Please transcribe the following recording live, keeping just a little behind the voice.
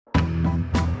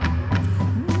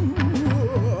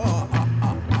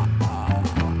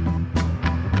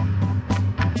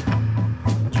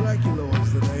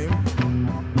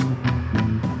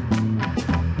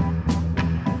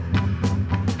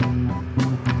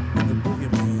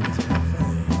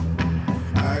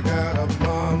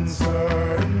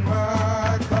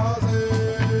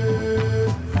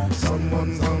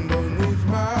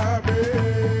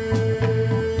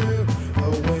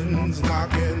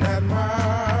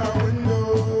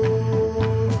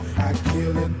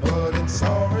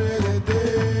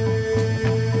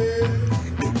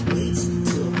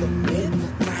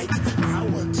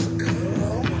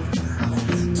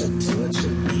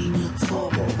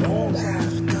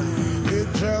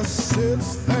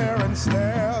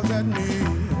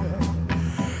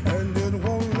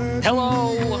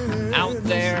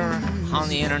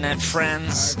internet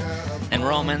friends and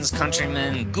Romans,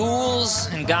 countrymen, ghouls,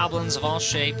 and goblins of all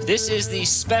shape. This is the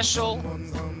special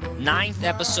 9th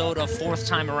episode of Fourth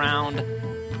Time Around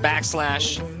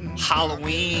 /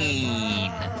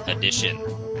 Halloween edition.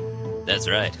 That's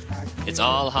right. It's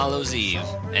All Hallows Eve.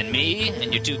 And me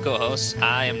and your two co-hosts,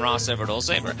 I am Ross Everett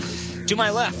Olsaber. To my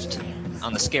left,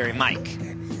 on the scary mic,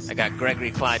 I got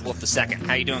Gregory Clyde Wolf II.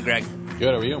 How you doing, Greg?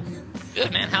 Good, how are you?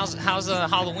 Good, man. How's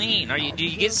Halloween? Do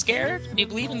you get scared? Do you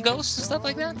believe in ghosts and stuff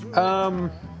like that?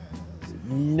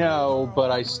 No,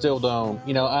 but I still don't.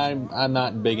 You know, I'm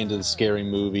not big into the scary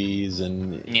movies,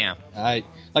 and Yeah.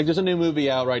 There's a new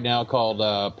movie out right now called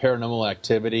Paranormal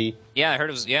Activity. Yeah, I heard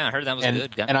that was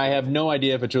good. And I have no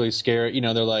idea if it's really scary. You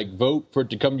know, they're like, vote for it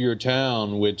to come to your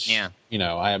town, which you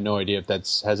know, I have no idea if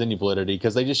that has any validity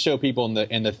because they just show people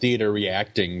in the theater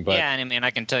reacting. But yeah, and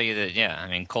I can tell you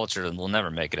that culture will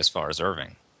never make it as far as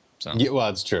Irving. So yeah, well,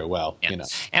 it's true. Well, yeah. You know,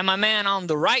 and my man on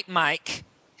the right mic,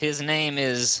 his name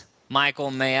is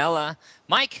Michael Mayella.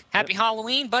 Mike, happy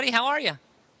Halloween, buddy. How are you?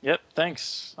 Yep,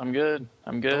 thanks. I'm good.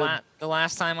 The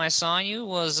last time I saw you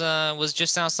was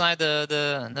just outside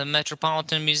the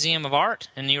Metropolitan Museum of Art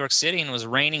in New York City, and it was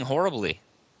raining horribly.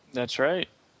 That's right.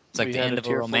 It's like the end of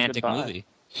a romantic movie.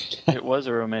 It was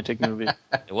a romantic movie.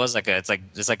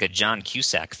 It's like a John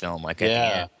Cusack film. Like at the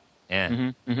end.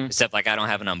 Yeah. Mm-hmm. Except like I don't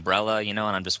have an umbrella, you know,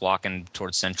 and I'm just walking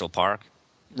towards Central Park.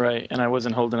 Right, and I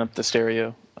wasn't holding up the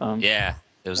stereo. Yeah,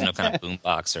 there was no kind of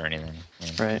boombox or anything.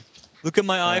 Yeah. Right. Look at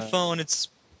my iPhone. It's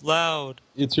loud.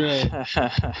 it's right.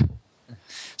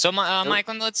 So,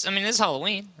 Michael, this is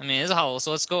Halloween. It's Halloween.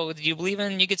 So let's go. Do you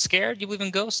you get scared? Do you believe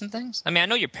in ghosts and things? I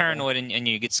know you're paranoid and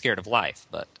you get scared of life,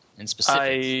 but in specifics.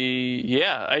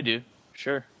 I do.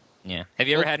 Sure. Yeah. Have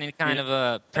you ever had any kind of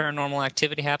a paranormal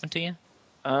activity happen to you?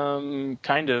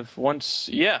 Kind of. Once,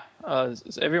 yeah.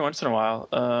 Every once in a while.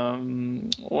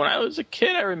 When I was a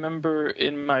kid, I remember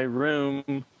in my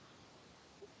room,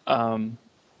 in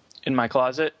my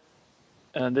closet,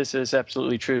 this is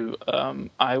absolutely true.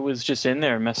 I was just in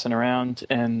there messing around,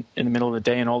 and in the middle of the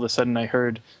day, and all of a sudden I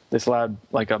heard this loud,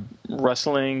 like a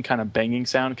rustling, kind of banging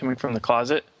sound coming from the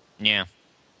closet. Yeah.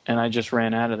 And I just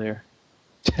ran out of there.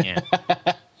 Yeah.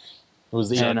 It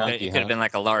could have been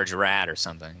like a large rat or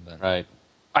something. But. Right.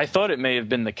 I thought it may have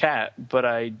been the cat, but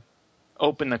I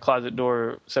opened the closet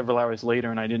door several hours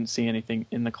later, and I didn't see anything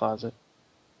in the closet.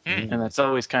 And that's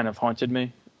always kind of haunted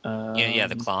me.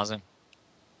 The closet.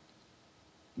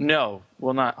 No,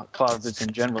 well, not closets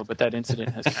in general, but that incident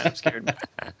has kind of scared me.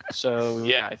 So,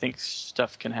 yeah, I think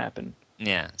stuff can happen.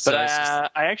 Yeah. But I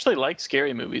actually like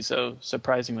scary movies, though,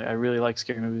 surprisingly. I really like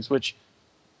scary movies, which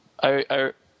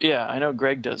I know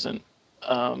Greg doesn't.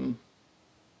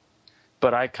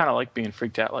 But I kind of like being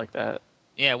freaked out like that.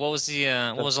 Yeah, what was the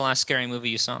last scary movie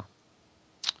you saw?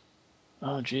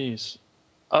 Oh, geez.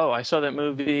 Oh, I saw that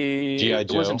movie. G.I.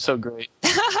 Joe. It wasn't so great.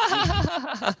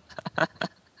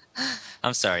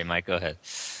 I'm sorry, Mike. Go ahead.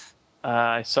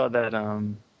 I saw that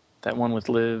one with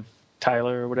Liv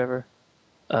Tyler or whatever.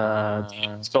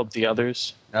 It's called The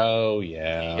Others. Oh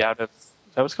yeah.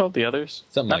 That was called The Others.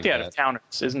 Something not like The that. Out of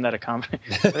Towners. Isn't that a comedy?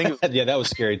 I think Yeah, that was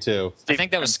scary too. I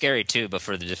think that was scary too, but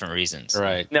for the different reasons.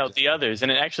 Right. No, The Others,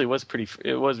 and it actually was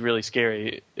It was really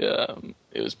scary. It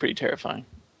was pretty terrifying.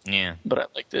 Yeah. But I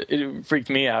liked it. It freaked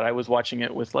me out. I was watching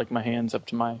it with like my hands up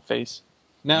to my face.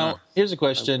 Now, here's a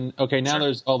question. Okay, now Sure.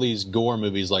 there's all these gore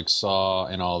movies like Saw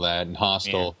and all that, and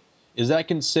Hostel. Yeah. Is that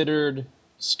considered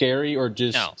scary or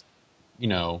just? No. You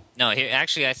know. No,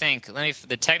 actually, I think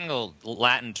the technical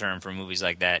Latin term for movies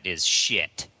like that is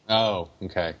shit. Oh,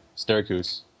 okay.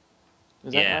 Stericus.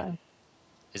 Is that right?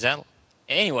 Is that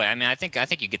anyway? I think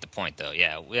you get the point, though.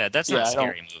 Yeah. That's not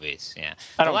scary movies. Yeah.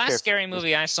 The last scary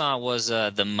movie I saw was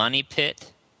The Money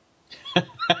Pit. The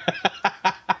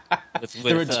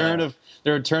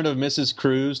return of Mrs.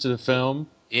 Cruz to the film.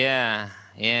 Yeah.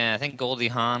 I think Goldie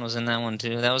Hawn was in that one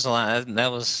too. That was a lot.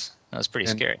 That was pretty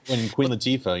scary. And Queen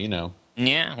Latifah, you know.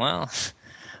 Yeah. Well,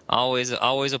 always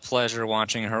a pleasure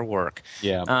watching her work.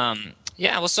 Yeah.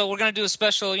 Yeah. Well, so we're gonna do a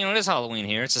special. You know, it is Halloween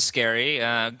here. It's a scary.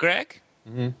 Greg.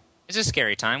 Mm-hmm. It's a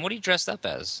scary time. What are you dressed up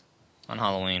as on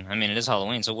Halloween? It is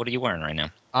Halloween. So what are you wearing right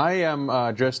now? I am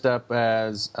dressed up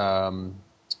as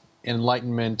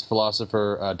Enlightenment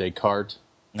philosopher Descartes.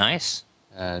 Nice.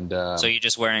 And so you're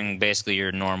just wearing basically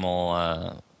your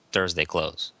normal Thursday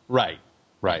clothes. Right.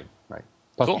 Puffy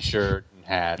Cool. shirt and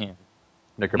hat. Yeah.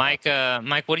 Mike,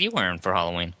 Mike, what are you wearing for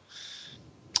Halloween?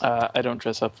 I don't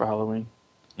dress up for Halloween.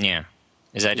 Yeah.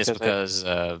 Is that just because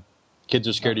kids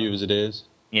are scared of you as it is?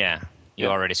 Yeah. You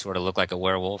already sort of look like a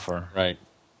werewolf, or right,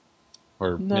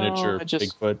 or No, miniature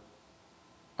Bigfoot.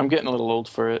 I'm getting a little old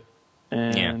for it.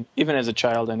 and even as a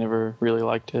child, I never really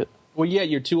liked it. Well, yeah,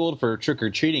 you're too old for trick or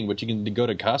treating, but you can go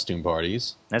to costume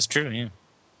parties. That's true. Yeah.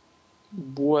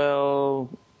 Well,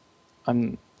 I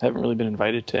haven't really been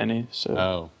invited to any, so.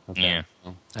 Oh, okay. Yeah.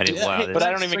 Well, I did. Wow. But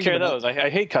I don't even care those. I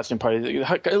hate costume parties.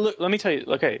 Look, let me tell you.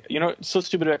 Okay, you know what's so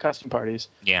stupid about costume parties?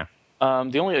 Yeah.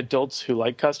 The only adults who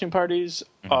like costume parties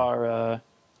are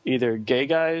either gay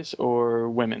guys or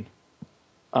women.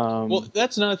 Well,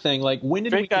 that's another thing. Like, when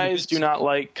did straight guys do not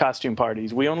like costume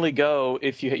parties. We only go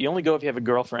if you only go if you have a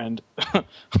girlfriend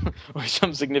or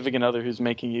some significant other who's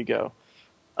making you go.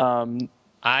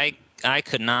 I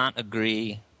could not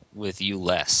agree with you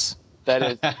less. That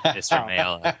is Mr.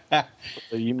 Mailer.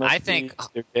 So you must be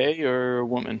either gay or a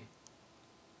woman.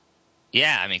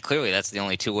 Yeah, I mean, clearly that's the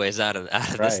only two ways out of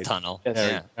this tunnel. Yes.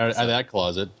 Yeah. Out of that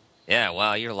closet. Yeah,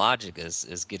 wow, your logic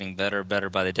is getting better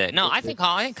by the day. No, I think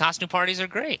costume parties are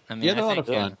great. I mean, yeah, they're a lot of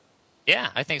fun. Yeah,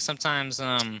 I think sometimes.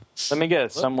 Let me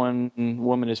guess,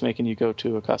 woman is making you go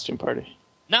to a costume party.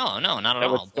 No, not at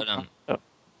all.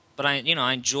 But I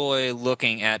enjoy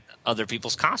looking at other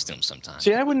people's costumes sometimes.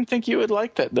 See, I wouldn't think you would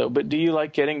like that though. But do you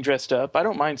like getting dressed up? I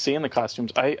don't mind seeing the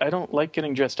costumes. I don't like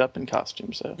getting dressed up in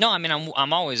costumes though. No, I mean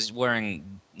I'm always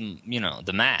wearing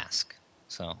the mask.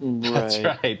 So That's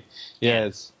right.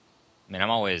 Yes. I mean I'm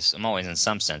always in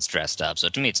some sense dressed up. So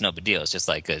to me it's no big deal. It's just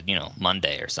like a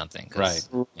Monday or something. Right.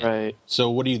 Yeah. Right. So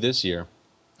what are you this year?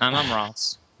 I'm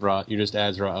Ross. Ross. You're just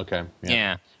as Ross. Okay.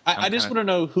 Yeah. I just want to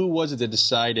know who was it that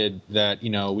decided that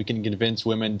we can convince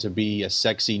women to be a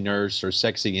sexy nurse or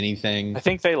sexy anything. I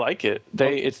think they like it.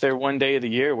 It's their one day of the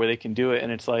year where they can do it,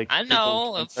 and it's like I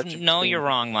know. No, you're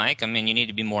wrong, Mike. I mean, you need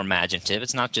to be more imaginative.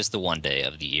 It's not just the one day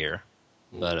of the year,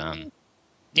 but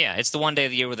yeah, it's the one day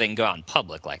of the year where they can go out in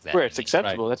public like that. Where it's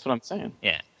acceptable. Right. That's what I'm saying.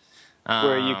 Yeah.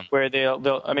 Where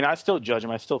they'll. I mean, I still judge them.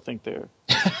 I still think they're.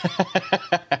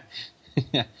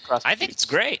 Yeah. I think it's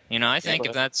great. I think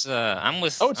if that's I'm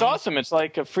with. Oh, it's awesome! It's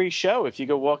like a free show if you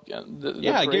go walk.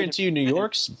 I guarantee you, New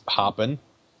York's hopping.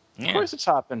 Yeah. Of course, it's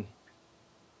hopping.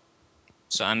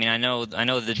 So I mean, I know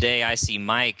the day I see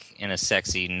Mike in a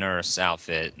sexy nurse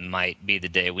outfit might be the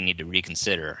day we need to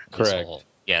reconsider. Correct.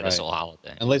 This whole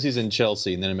holiday. Unless he's in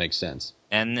Chelsea, and then it makes sense.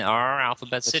 And our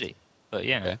Alphabet City. But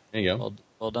yeah, okay. There you go.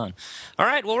 Well done. All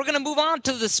right, well we're gonna move on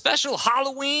to the special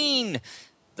Halloween.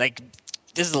 Like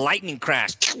this is a lightning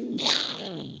crash.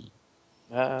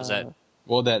 Was that?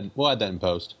 We'll add that in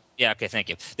post. Yeah. Okay. Thank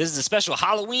you. This is a special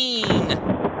Halloween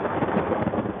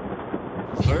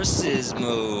versus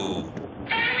mode.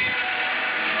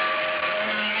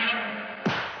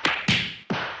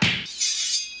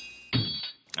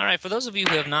 All right, for those of you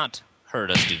who have not heard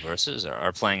us do verses or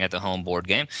are playing at the home board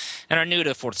game and are new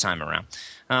to fourth time around,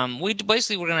 we're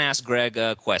going to ask Greg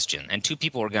a question, and two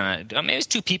people are going to maybe it's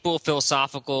two people,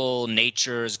 philosophical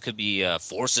natures, it could be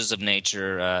forces of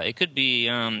nature, it could be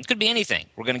anything.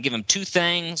 We're going to give him two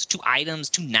things, two items,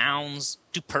 two nouns,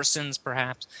 two persons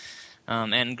perhaps,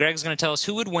 and Greg's going to tell us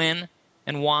who would win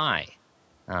and why.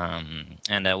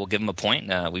 And we'll give him a point.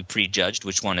 We prejudged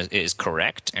which one is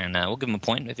correct, and we'll give him a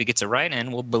point if he gets it right,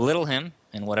 and we'll belittle him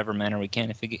in whatever manner we can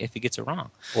if he gets it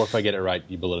wrong. Or if I get it right,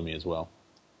 you belittle me as well.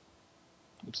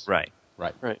 Right.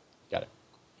 Got it.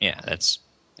 Yeah, that's.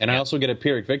 And I also get a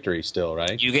Pyrrhic victory still,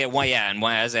 right? You get one, yeah, and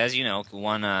as you know,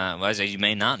 as you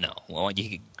may not know,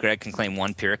 Greg can claim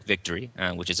one Pyrrhic victory,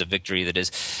 which is a victory that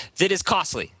is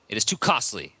costly. It is too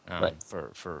costly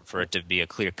for it to be a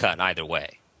clear cut either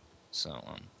way. So,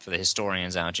 for the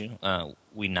historians out you,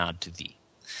 we nod to thee.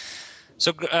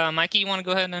 So, Mikey, you want to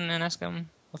go ahead and ask him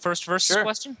a first versus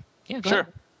question? Yeah, go ahead.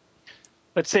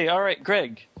 Let's see. All right,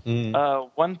 Greg.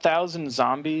 1,000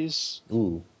 zombies.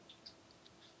 Ooh.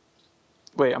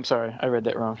 Wait, I'm sorry. I read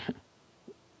that wrong.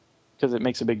 Because it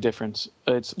makes a big difference.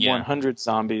 It's 100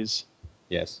 zombies.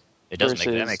 Yes. It does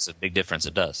that makes a big difference.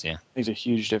 It does, yeah. Makes a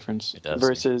huge difference. It does.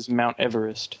 Versus Mount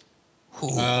Everest. Ooh.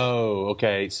 Oh,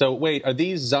 okay. So wait, are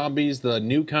these zombies the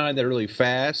new kind that are really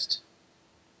fast,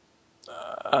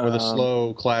 or the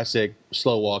slow, classic,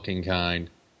 slow walking kind?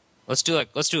 Let's do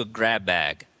a grab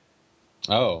bag.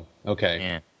 Oh, okay.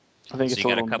 Yeah. I think it's a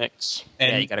little mix.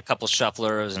 Yeah, you got a couple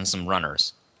shufflers and some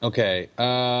runners. Okay.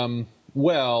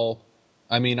 Well,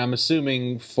 I mean, I'm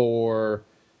assuming for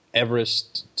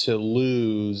Everest to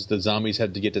lose, the zombies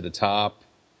had to get to the top.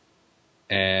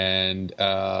 And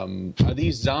are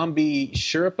these zombie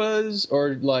Sherpas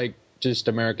or like just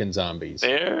American zombies?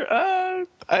 I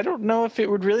don't know if it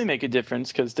would really make a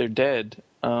difference because they're dead,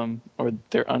 or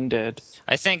they're undead.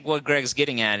 I think what Greg's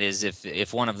getting at is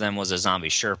if one of them was a zombie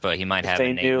Sherpa, he might have.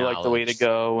 They knew like the way to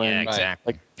go and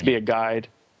exactly. like to be a guide.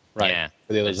 Right. Yeah.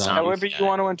 For the other zombies. However you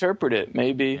want to interpret it,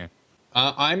 maybe. Yeah.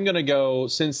 I'm gonna go,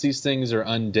 since these things are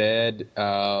undead.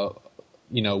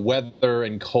 Weather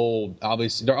and cold.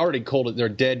 Obviously, they're already cold. They're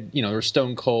dead. They're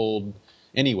stone cold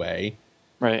anyway,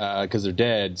 Right. because they're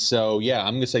dead. So yeah,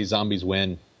 I'm gonna say zombies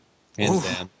win, hands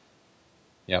down.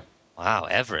 Yep. Wow,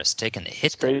 Everest taking the hit.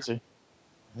 It's crazy.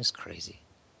 That's crazy.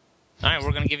 All right,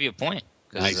 we're gonna give you a point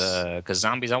because Nice.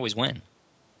 zombies always win.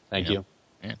 Thank you.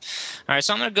 Yeah. All right,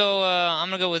 so I'm gonna go. I'm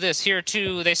gonna go with this here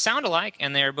too. They sound alike,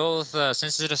 and they're both.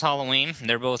 Since it is Halloween,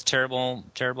 they're both terrible,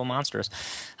 terrible monsters.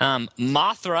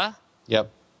 Mothra.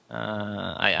 Yep.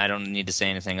 I don't need to say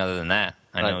anything other than that.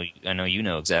 I Right. know you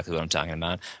know exactly what I'm talking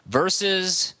about.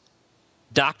 Versus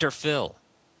Dr. Phil.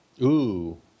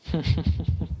 Ooh.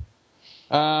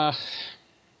 uh.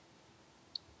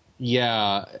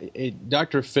 Yeah.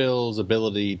 Dr. Phil's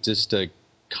ability just to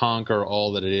conquer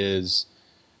all that it is,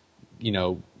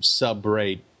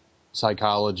 sub-rate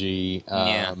psychology.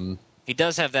 Yeah. He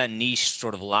does have that niche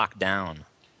sort of locked down.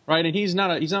 Right, and he's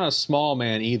not a small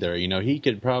man either. He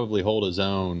could probably hold his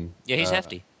own. Yeah, he's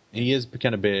hefty. He is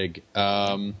kind of big.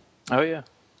 Oh yeah.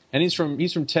 And he's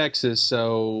from Texas,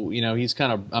 so he's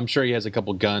kind of. I'm sure he has a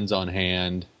couple guns on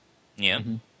hand. Yeah.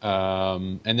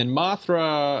 And then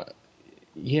Mothra.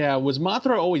 Yeah, was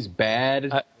Mothra always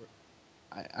bad?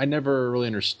 I never really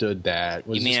understood that.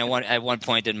 You mean at one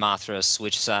point did Mothra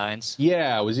switch sides?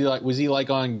 Yeah, was he like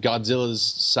on Godzilla's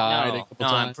side? No,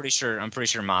 I'm pretty sure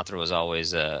Mothra was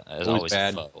always bad.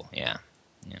 a foe. Yeah.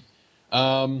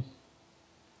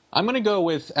 I'm gonna go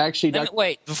with actually.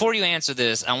 Wait, before you answer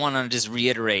this, I want to just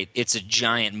reiterate: it's a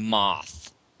giant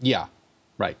moth. Yeah,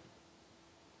 right.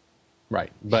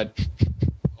 But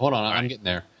hold on, I'm getting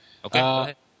there. Okay. Go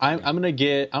ahead. I'm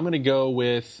gonna go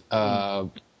with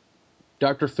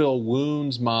Dr. Phil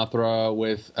wounds Mothra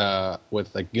with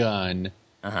a gun,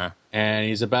 and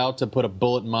he's about to put a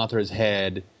bullet in Mothra's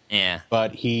head. Yeah.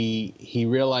 But he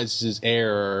realizes his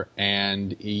error,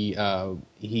 and he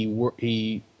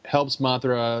helps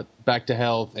Mothra back to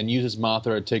health and uses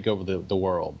Mothra to take over the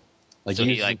world.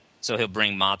 So he'll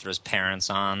bring Mothra's parents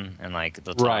on, and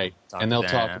they'll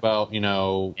talk about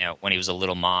when he was a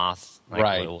little moth.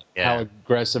 How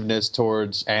aggressiveness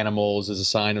towards animals is a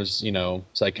sign of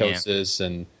psychosis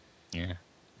and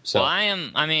So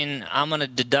I'm going to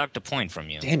deduct a point from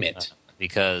you. Damn it!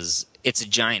 Because it's a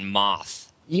giant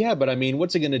moth. Yeah, but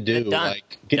what's it going to do?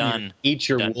 Eat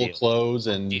your wool clothes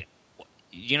and.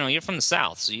 You're from the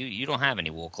South, so you don't have any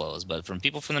wool clothes. But from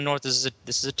people from the North, this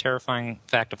is a terrifying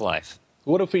fact of life.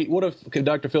 What if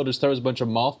Dr. Phil just throws a bunch of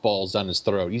mothballs down his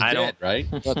throat? He's dead,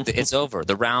 right? Look, it's over.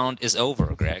 The round is over,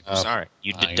 Greg. I'm sorry.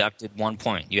 You deducted 1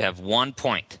 point. You have 1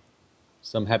 point.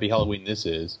 Some happy Halloween this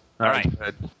is. All right.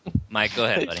 Mike, go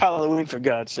ahead, buddy. It's Halloween, for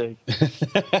God's sake.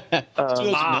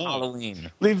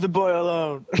 Halloween. Leave the boy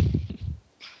alone.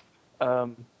 All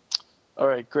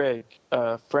right, Greg.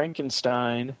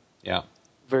 Frankenstein. Yeah.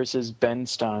 Versus Ben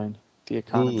Stein, the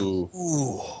economist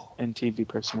Ooh. and TV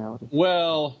personality.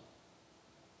 Well,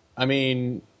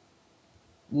 Ben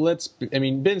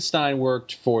Stein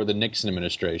worked for the Nixon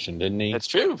administration, didn't he? That's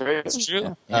true. That's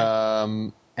true. Yeah.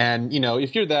 And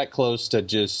if you're that close to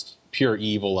just pure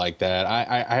evil like that,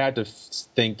 I had to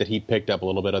think that he picked up a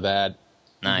little bit of that.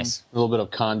 Nice. A little bit of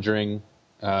conjuring.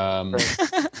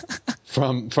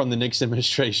 From the Nixon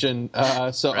administration.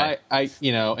 Right.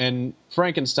 And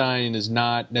Frankenstein is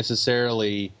not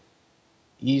necessarily,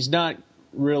 he's not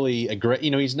really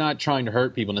he's not trying to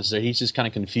hurt people necessarily. He's just kind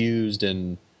of confused,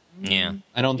 and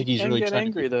I don't think he's really trying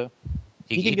angry though.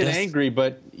 He can get angry,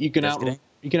 but you can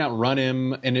outrun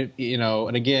him, and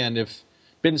and again, if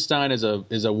Ben Stein is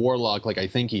a warlock like I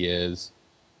think he is,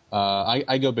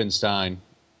 I go Ben Stein.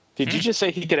 Did you just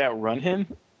say he could outrun him?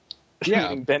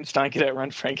 Yeah, Ben Stein could outrun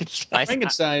Frankenstein.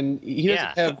 Frankenstein, he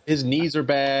doesn't have, his knees are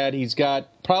bad. He's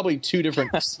got probably 2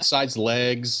 different sized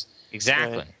legs.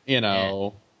 Exactly.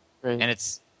 Right.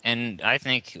 And I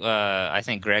think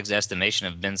Greg's estimation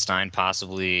of Ben Stein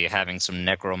possibly having some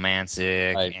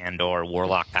necromantic and or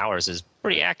warlock powers is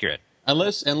pretty accurate.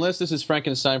 Unless this is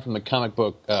Frankenstein from the comic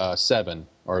book 7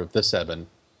 or the 7.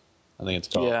 I think it's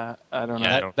called. Yeah, I don't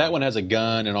know. That one has a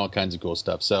gun and all kinds of cool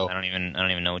stuff. So I don't even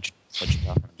know what you're talking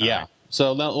about. Yeah.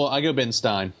 So I go Ben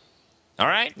Stein. All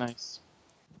right. Nice.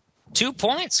 2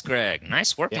 points, Greg.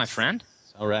 Nice work, my friend.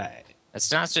 All right.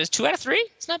 That's not just 2 out of 3.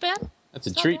 It's not bad. That's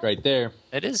a treat right there.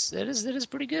 It is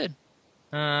pretty good.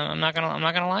 I'm not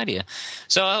gonna lie to you.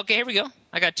 So okay, here we go.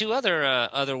 I got 2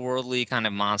 otherworldly kind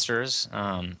of monsters.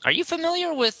 Are you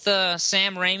familiar with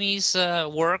Sam Raimi's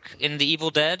work in The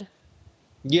Evil Dead?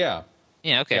 Yeah.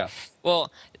 Yeah. Okay. Yeah.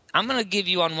 Well, I'm gonna give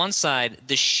you on one side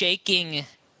the shaking,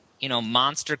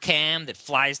 monster cam that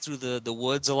flies through the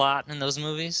woods a lot in those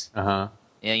movies. Uh-huh.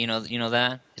 Yeah, you know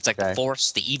that? It's like the Okay.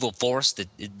 force, the evil force that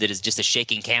is just a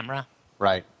shaking camera.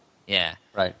 Right. Yeah.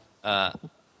 Right.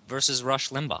 Versus Rush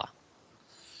Limbaugh.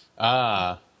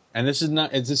 And this is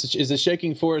not. Is the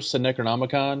Shaking Force a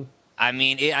Necronomicon? I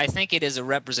mean, I think it is a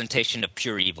representation of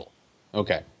pure evil.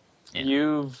 Okay. Yeah.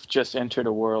 You've just entered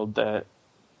a world that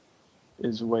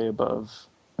is way above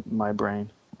my brain.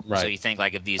 Right. So you think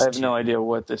like if these I have two, no idea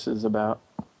what this is about.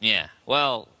 Yeah.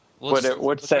 Well,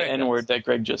 What's that N word that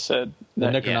Greg just said? The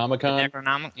That-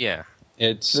 Necronomicon. Yeah.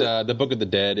 It's the Book of the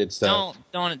Dead. It's the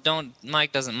Don't.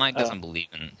 Mike doesn't believe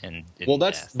in well.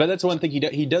 death. That's one thing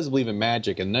he does believe in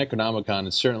magic, and Necronomicon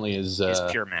is certainly It's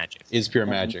pure magic. Is pure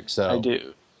magic. So I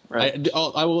do. Right.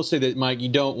 I will say that, Mike, you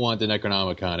don't want the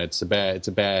Necronomicon. It's a bad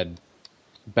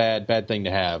thing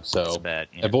to have. So It's bad,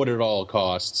 yeah. avoid it at all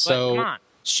costs. But So come on,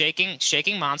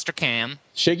 shaking Monster Cam.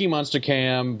 Shaking Monster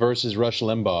Cam versus Rush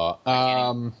Limbaugh.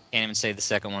 Can't even say the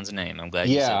second one's name. I'm glad.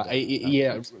 You said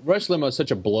that. Rush Limbaugh is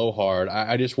such a blowhard.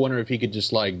 I just wonder if he could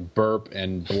just like burp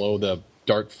and blow the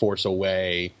dark force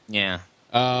away. Yeah.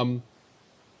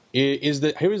 Here's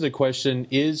the question: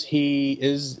 is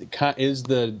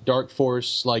the dark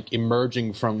force like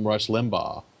emerging from Rush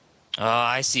Limbaugh? Oh,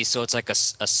 I see. So it's like a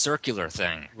circular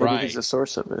thing. Maybe Right. he's the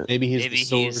source of it. Maybe he's the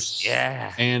source,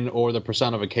 and or the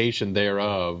personification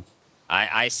thereof.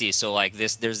 I see. So like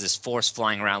there's this force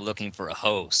flying around looking for a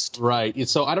host. Right.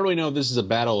 So I don't really know if this is a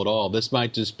battle at all. This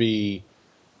might just be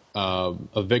a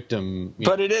victim.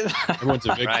 But it is. Everyone's a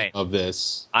victim Right. of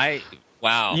this.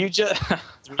 Wow. You just. All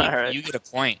right. You get a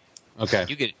point. Okay.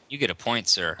 You get a point,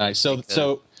 sir. All right.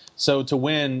 So to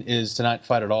win is to not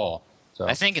fight at all. So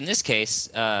I think in this case,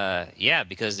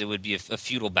 because it would be a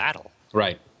feudal battle.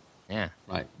 right. Yeah.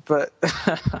 Right. But.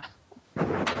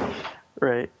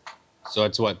 Right. So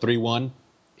it's what 3-1.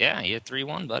 Yeah, you had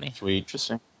 3-1, buddy. Sweet.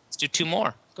 Interesting. Let's do two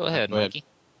more. Go ahead, Mikey.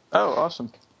 Oh,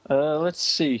 awesome. Let's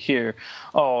see here.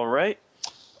 All right.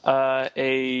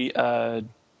 A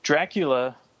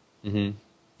Dracula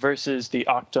versus the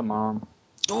Octomom.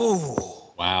 Ooh.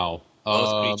 Wow.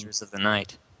 Both creatures of the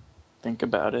night. Think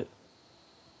about it.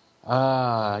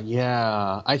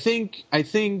 Yeah. I think.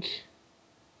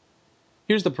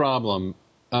 Here's the problem.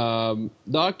 The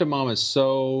Octomom is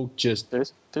so just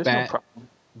There's no problem.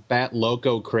 bat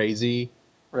loco crazy.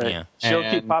 Right. Yeah. She'll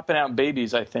And- keep popping out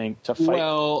babies, I think, to fight.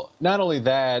 Well, not only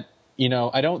that,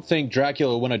 I don't think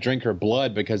Dracula will want to drink her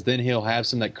blood because then he'll have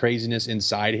some of that craziness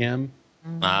inside him.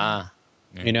 Ah.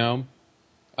 You know.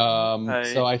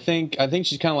 So I think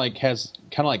she's kind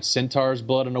of like Centaur's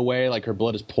blood in a way, like her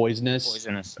blood is poisonous.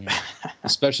 Poisonous.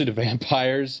 Especially to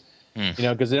vampires. Hmm.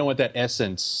 Because they don't want that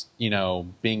essence,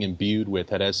 being imbued with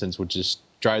that essence would just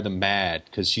drive them mad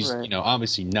because she's, Right.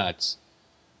 obviously nuts.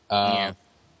 Yeah.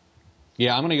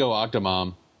 Yeah, I'm going to go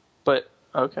Octomom. But,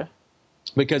 okay.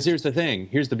 Because here's the thing.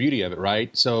 Here's the beauty of it,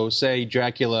 right? So say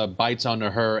Dracula bites onto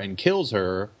her and kills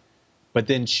her, but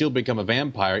then she'll become a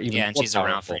vampire. Even Yeah, and more she's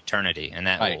around powerful. for eternity, and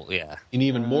that Right. will, yeah. And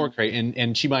even more crazy.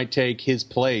 And she might take his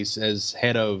place as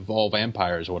head of all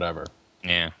vampires or whatever,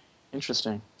 Yeah.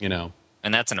 Interesting.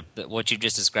 And that's what you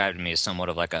just described to me is somewhat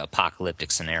of like an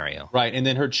apocalyptic scenario. Right. And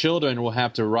then her children will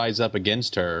have to rise up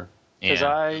against her. Because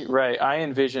Yeah. I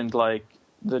envisioned, like,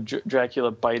 the Dracula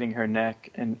biting her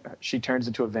neck, and she turns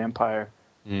into a vampire,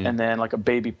 and then, like, a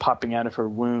baby popping out of her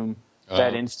womb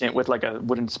that instant with, like, a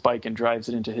wooden spike and drives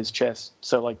it into his chest.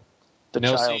 So, like, the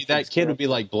No, child... see, that kid would be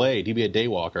like Blade. He'd be a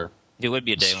daywalker. It would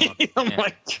be a day one. Oh,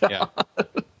 my God.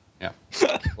 Yeah.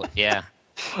 Yeah.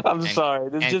 I'm sorry.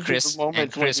 This And just Chris, the moment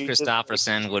and Chris when you just-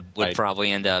 Christopherson would Right.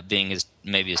 probably end up being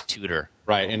maybe his tutor.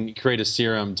 Right. And create a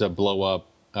serum to blow up.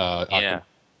 Yeah.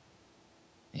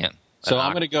 Yeah. So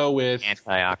I'm going to go with.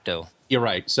 Anti-Octo. You're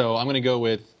right. So I'm going to go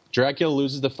with Dracula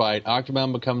loses the fight,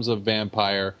 Octomom becomes a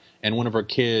vampire, and one of her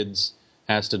kids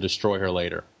has to destroy her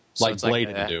later, So like it's Blade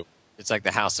like had to do. It's like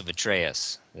the House of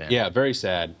Atreus. Yeah, very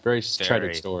sad, very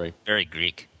tragic story. Very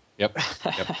Greek. Yep.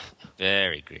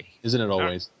 Very Greek. Isn't it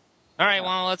always? All right,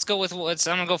 well, let's go with I'm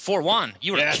gonna go 4-1.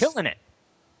 You were Yes. killing it.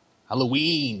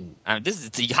 Halloween.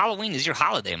 Halloween is your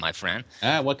holiday, my friend.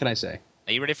 What can I say?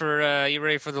 Are you ready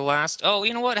for the last? Oh,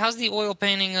 you know what? How's the oil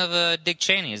painting of Dick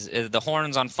Cheney? Is the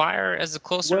horns on fire as the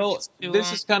closer? Well, gets to,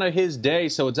 this is kind of his day,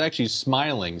 so it's actually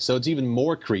smiling, so it's even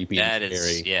more creepy that and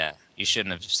is scary. yeah. You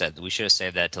shouldn't have said. We should have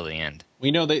saved that till the end.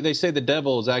 We know they say the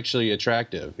devil is actually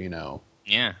attractive,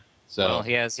 Yeah. So Well,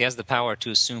 he has the power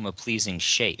to assume a pleasing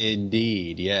shape.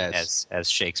 indeed, yes. As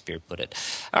Shakespeare put it.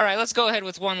 All right, let's go ahead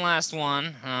with one last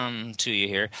one to you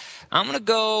here. I'm gonna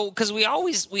go because he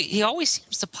always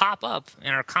seems to pop up in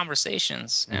our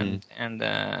conversations, and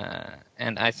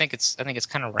I think it's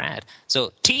kind of rad.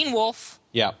 So Teen Wolf,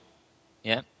 Yeah.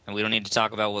 yeah, and we don't need to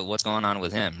talk about what's going on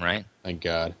with him, right? Thank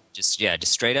God. Just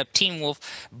straight up Teen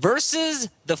Wolf versus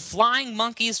the flying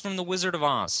monkeys from the Wizard of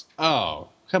Oz. Oh,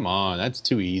 come on, that's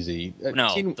too easy.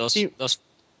 No,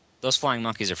 those flying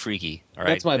monkeys are freaky. All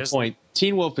right, That's my point.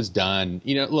 Teen Wolf is done.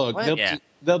 Look,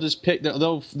 they'll just pick.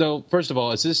 They'll first of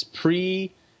all, is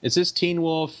this Teen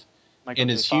Wolf Michael in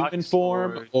J. his Fox human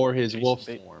form or his Jason wolf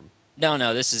Bateman? form?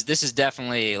 No, this is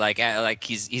definitely like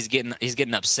he's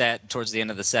getting upset towards the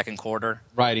end of the second quarter.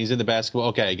 Right, he's in the basketball.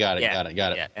 Okay, got it.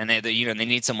 Yeah, and they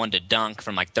need someone to dunk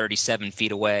from like 37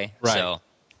 feet away. Right. So,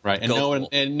 right,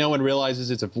 and no one realizes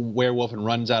it's a werewolf and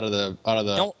runs out of the.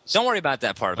 Don't worry about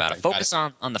that part about it. Focus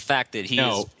on the fact that he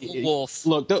is a wolf.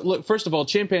 Look. First of all,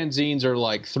 chimpanzees are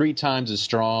like 3 times as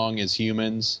strong as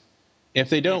humans.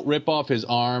 If they don't rip off his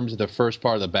arms at the first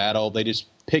part of the battle, they just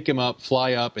pick him up,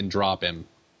 fly up, and drop him.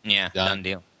 Yeah, done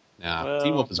deal. Nah, Well,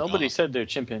 Teen Wolf is nobody gone. said they're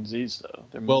chimpanzees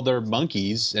though. They're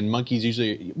monkeys, and monkeys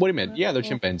usually. What do you mean? Yeah, they're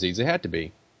chimpanzees. They had to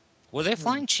be. Were they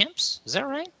flying chimps? Is that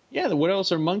right? Yeah. What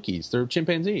else are monkeys? They're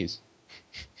chimpanzees.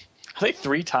 Are they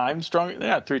 3 times stronger? They're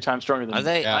not 3 times stronger than. Are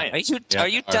they? I am. Are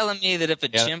you telling me that if a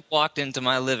chimp walked into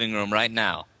my living room right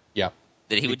now, Yeah.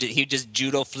 that he would just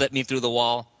judo flip me through the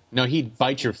wall? No, he'd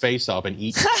bite your face off and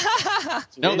eat.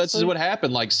 No, this is what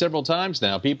happened like several times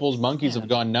now. People's monkeys have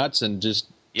gone nuts and just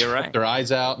You're right. put their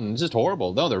eyes out, and it's just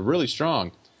horrible. No, they're really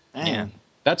strong. Yeah.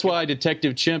 That's why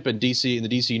Detective Chimp in the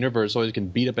DC universe always can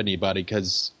beat up anybody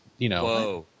because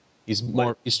Whoa. he's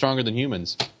stronger than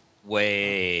humans.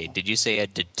 Wait, did you say a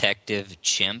detective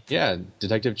chimp? Yeah,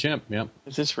 Detective Chimp. Yep.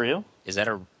 Is this real? Is that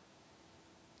a?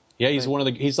 Yeah, he's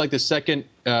he's like the second.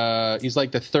 He's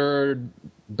like the third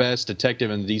best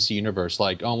detective in the DC universe,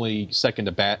 like only second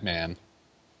to Batman.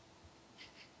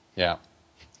 Yeah.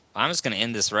 I'm just going to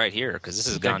end this right here because this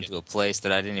has gone to a place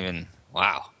that I didn't even.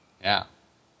 Wow. Yeah.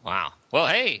 Wow. Well,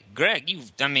 hey, Greg,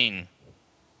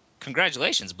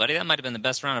 congratulations, buddy. That might have been the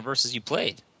best round of verses you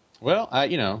played. Well, I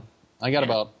got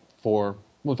about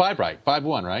 5 right.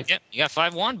 5-1, right? Yep, you got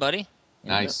 5-1, buddy.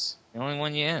 Nice. The only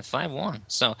one you had, 5-1.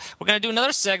 So we're going to do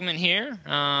another segment here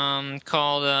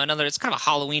called it's kind of a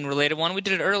Halloween-related one. We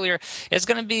did it earlier. It's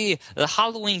going to be the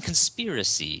Halloween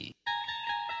Conspiracy.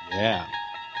 Yeah.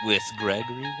 With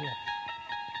Gregory Wolf.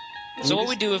 So what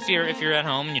we do if you're at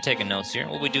home and you're taking notes here,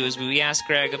 what we do is we ask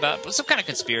Greg about some kind of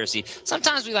conspiracy.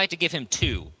 Sometimes we like to give him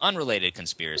 2 unrelated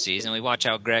conspiracies, and we watch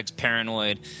how Greg's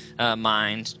paranoid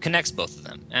mind connects both of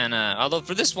them. And although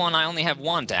for this one I only have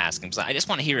 1 to ask him, because I just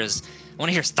want to hear his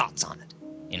thoughts on it.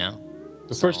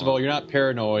 But first of all, you're not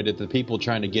paranoid that the people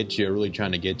trying to get you are really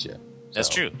trying to get you. That's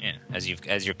true. Yeah, as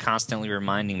you're constantly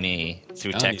reminding me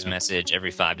through text message every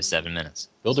 5 to 7 minutes.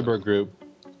 Bilderberg Group.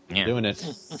 Yeah. Doing it.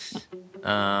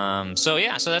 So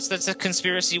that's a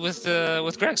conspiracy with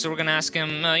Greg. So we're gonna ask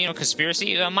him,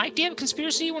 conspiracy. Mike, do you have a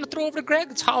conspiracy you want to throw over to Greg?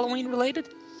 It's Halloween related.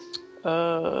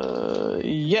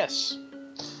 Yes.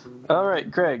 All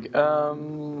right, Greg.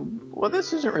 Well,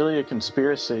 this isn't really a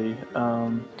conspiracy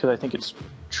because I think it's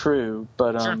true,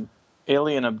 but Sure.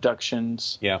 alien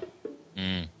abductions. Yeah.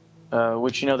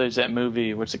 Which there's that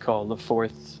movie. What's it called? The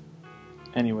Fourth.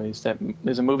 Anyways,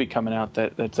 there's a movie coming out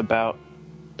that's about.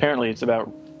 Apparently, it's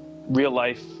about real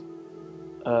life,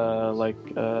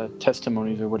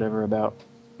 testimonies or whatever about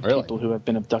people who have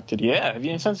been abducted. Yeah, have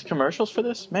you seen some commercials for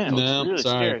this? Man, it looks really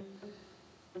scary.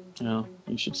 No,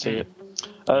 you should see it.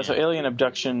 So alien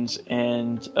abductions,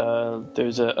 and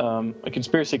there's a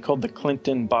conspiracy called the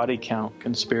Clinton body count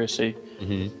conspiracy.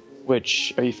 Mm-hmm.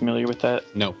 Which, are you familiar with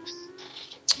that? No.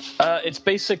 It's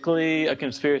basically a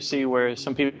conspiracy where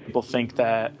some people think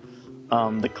that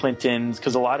the Clintons,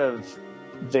 because a lot of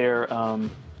their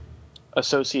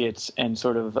associates and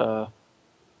sort of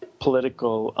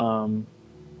political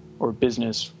or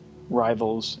business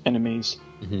rivals, enemies,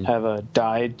 have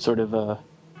died sort of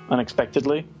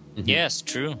unexpectedly. Mm-hmm. Yes,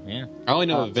 true. Yeah. I only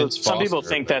know Vince Foster. Some people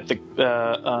think that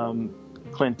the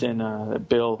Clinton,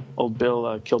 old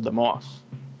Bill, killed them off.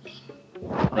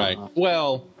 Right.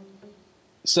 Well,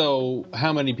 so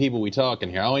how many people are we talking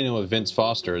here? I only know Vince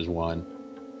Foster is one.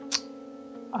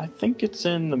 I think it's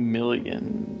in the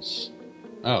millions.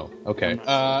 Oh, okay.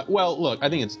 Well, look, I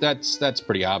think that's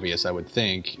pretty obvious. I would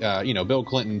think. Bill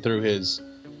Clinton, through his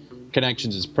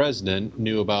connections as president,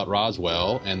 knew about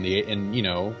Roswell, and if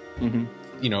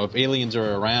aliens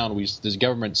are around, the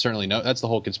government certainly know. That's the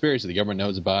whole conspiracy. The government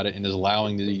knows about it and is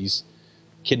allowing these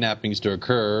kidnappings to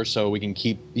occur, so we can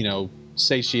keep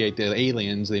satiate the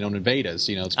aliens. They don't invade us.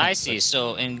 I see.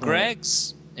 So in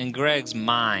Greg's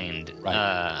mind,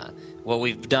 right. What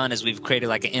we've done is we've created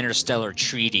like an interstellar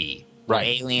treaty where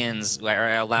aliens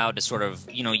are allowed to sort of,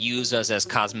 use us as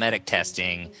cosmetic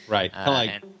testing. Right.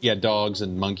 Dogs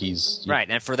and monkeys. Right.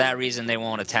 And for that reason, they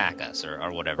won't attack us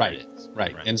or whatever it is.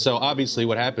 Right. And so obviously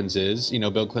what happens is,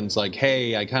 Bill Clinton's like,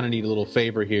 hey, I kind of need a little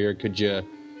favor here. Could you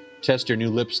test your new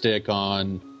lipstick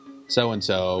on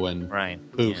so-and-so?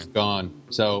 And poof, gone.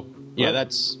 So, yeah,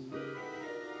 that's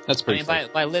pretty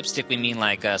by lipstick, we mean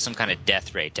like some kind of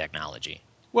death ray technology.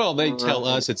 Well, they tell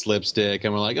us it's lipstick,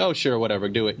 and we're like, oh, sure, whatever,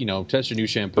 do it. Test your new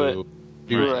shampoo.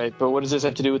 But what does this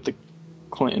have to do with the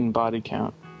Clinton body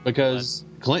count? Because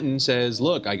Clinton says,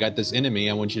 look, I got this enemy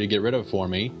I want you to get rid of for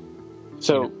me.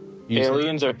 So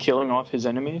aliens are killing off his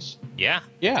enemies? Yeah.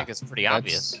 I think it's pretty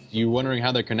obvious. You wondering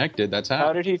how they're connected, that's how.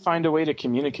 How did he find a way to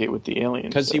communicate with the aliens?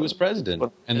 Because he was president.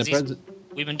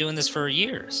 We've been doing this for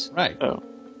years. Right. Oh.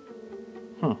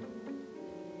 Huh.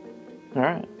 All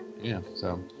right. Yeah,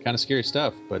 so kind of scary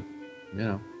stuff, but,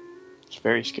 It's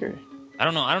very scary. I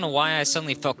don't know why I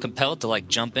suddenly felt compelled to like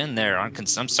jump in there. I'm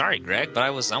sorry, Greg, but I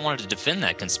wanted to defend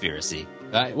that conspiracy.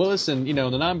 Well, listen, the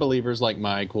non-believers like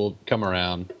Mike will come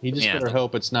around. You just better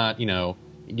hope it's not, he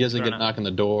doesn't get a knock on the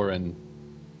door and...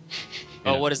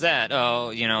 Oh, what is that?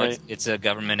 Oh, it's a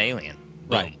government alien.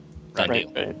 Boom. Right.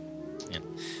 Yeah.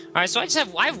 All right, so I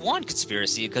have one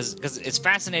conspiracy because it's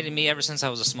fascinated me ever since I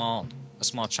was a small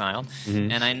child,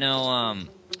 and I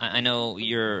know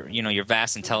your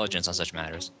vast intelligence on such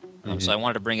matters. So I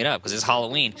wanted to bring it up because it's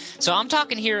Halloween. So I'm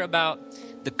talking here about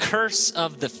the curse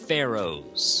of the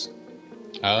pharaohs.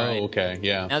 Oh, right? Okay,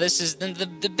 yeah. Now this is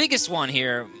the biggest one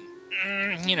here.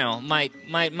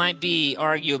 Might be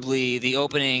arguably the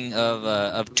opening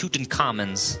of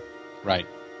Tutankhamun's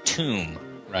tomb.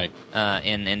 Right.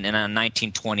 In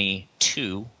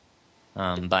 1922,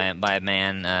 by a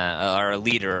man or a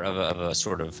leader of a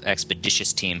sort of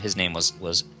expeditious team. His name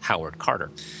was Howard Carter.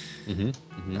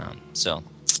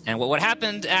 And what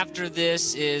happened after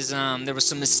this is there were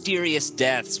some mysterious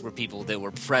deaths where people that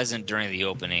were present during the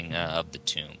opening of the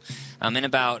tomb. In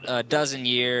about a dozen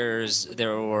years,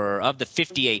 there were, of the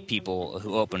 58 people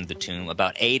who opened the tomb,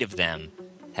 about 8 of them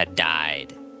had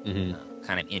died.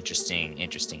 Kind of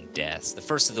interesting deaths. The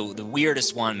first of the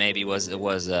weirdest one maybe was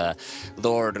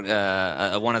Lord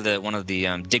one of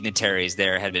the dignitaries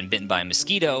there had been bitten by a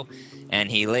mosquito, and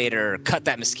he later cut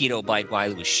that mosquito bite while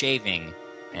he was shaving,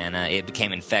 and it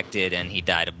became infected, and he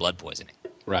died of blood poisoning.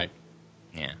 Right.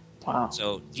 Yeah. Wow.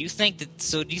 So do you think that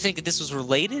this was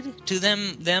related to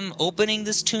them opening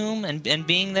this tomb and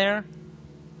being there?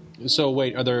 So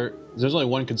wait, there's only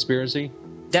one conspiracy?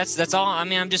 That's all. I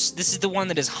mean, this is the one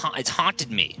that it's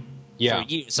haunted me. Yeah.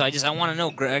 So I want to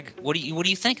know, Greg, what do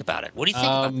you think about it? What do you think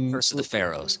about the curse of the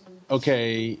pharaohs?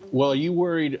 Okay. Well, are you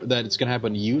worried that it's going to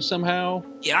happen to you somehow?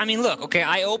 Yeah. I mean, look. Okay,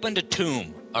 I opened a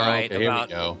tomb. All right. Okay, here we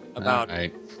go. About a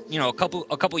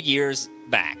couple years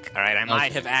back. All right. I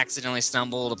might have accidentally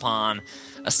stumbled upon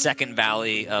a second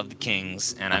Valley of the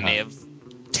Kings, and I may have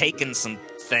taken some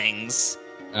things.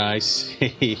 I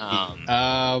see.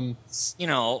 Not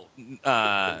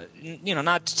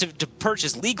to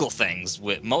purchase legal things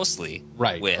mostly.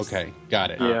 Right. With. Okay.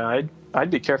 Got it. Yeah, I'd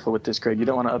be careful with this, Greg. You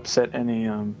don't want to upset any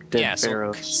dead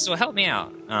pharaohs. So help me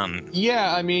out.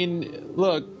 Yeah, I mean,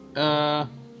 look. Wow.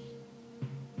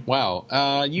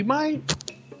 You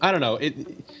might. I don't know.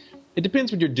 It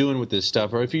depends what you're doing with this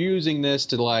stuff, or if you're using this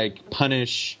to like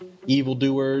punish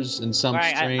evildoers in some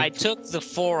strange... I took the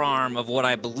forearm of what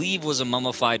I believe was a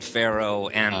mummified pharaoh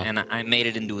and I made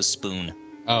it into a spoon.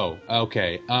 Oh,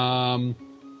 okay.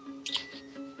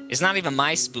 It's not even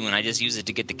my spoon. I just use it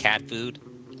to get the cat food.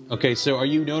 Okay, so are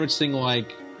you noticing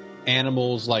like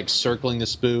animals like circling the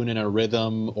spoon in a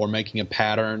rhythm or making a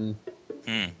pattern?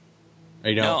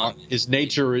 No, is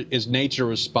nature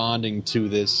responding to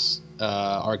this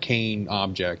arcane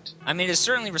object? I mean, it's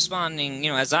certainly responding.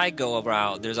 As I go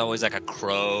about, there's always like a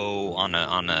crow on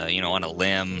a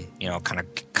limb. Kind of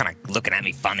looking at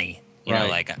me funny.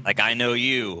 Like I know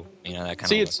you. That kind of.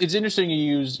 See, it's interesting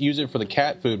you use it for the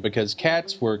cat food because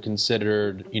cats were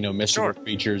considered mystical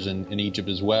creatures in Egypt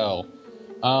as well.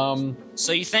 So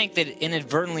you think that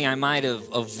inadvertently I might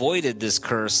have avoided this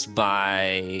curse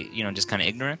by just kind of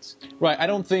ignorance? Right. I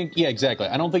don't think. Yeah, exactly.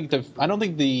 I don't think the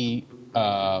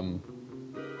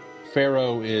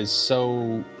Pharaoh is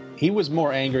so. He was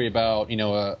more angry about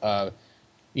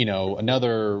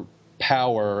another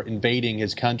power invading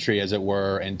his country, as it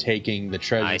were, and taking the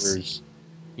treasures.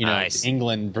 To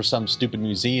England for some stupid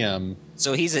museum.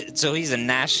 So he's a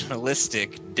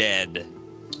nationalistic dead.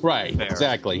 Right, Pharaoh.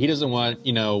 Exactly. He doesn't want,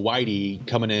 Whitey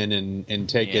coming in and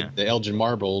taking the Elgin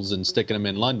marbles and sticking them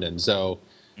in London. So,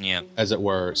 as it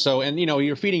were. So, and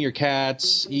you're feeding your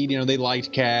cats. They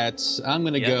liked cats. I'm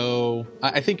going to go.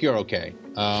 I think you're okay.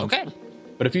 Okay.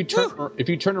 But if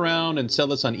you turn around and sell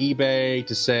this on eBay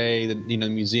to say that the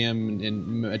museum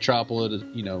in Metropolis,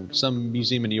 some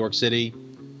museum in New York City,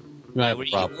 you might have a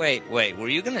problem. Wait.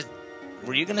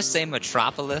 Were you gonna say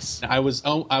Metropolis? I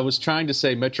was trying to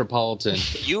say Metropolitan.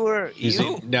 You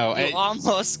No,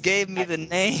 almost gave me the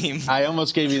name. I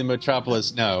almost gave you the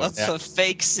Metropolis. No, of a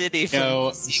fake city. From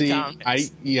DC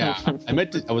Comics.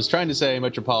 I was trying to say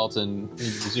Metropolitan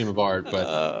Museum of Art,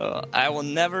 but I will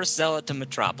never sell it to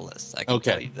Metropolis. I can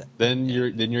tell you that. Then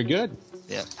you're good.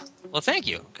 Yeah. Well, thank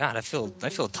you. God, I feel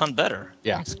a ton better.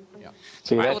 Yeah. Thanks. Yeah.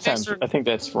 See, I think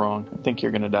that's wrong. I think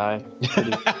you're gonna die.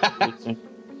 Pretty soon.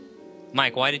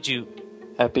 Mike, why did you?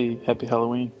 Happy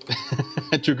Halloween.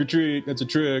 Trick or treat. That's a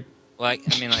trick. Like,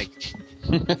 I mean, like.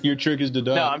 Your trick is to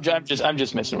die. No, I'm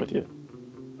just messing with you.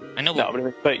 I know.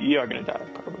 No, but you are gonna die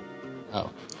probably. Oh.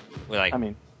 Well, like, I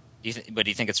mean. do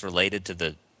you think it's related to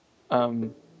the?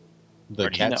 The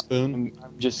cat spoon.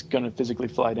 I'm just gonna physically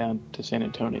fly down to San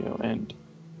Antonio and.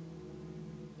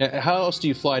 How else do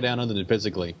you fly down other than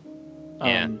physically?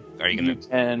 Yeah. Are you gonna?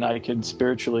 And I could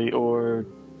spiritually or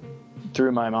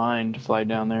through my mind fly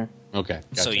down there. Okay.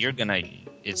 Gotcha. So you're gonna?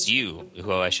 It's you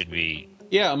who I should be.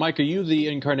 Yeah, Mike, are you the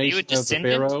incarnation of the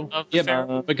Pharaoh?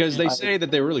 Pharaoh? Because they say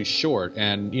that they're really short,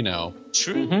 and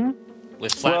True. Mm-hmm.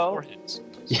 With flat foreheads.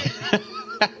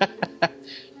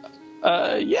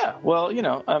 Yeah.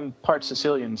 Well, I'm part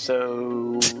Sicilian,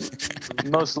 so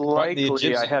most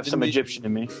likely I have some Egyptian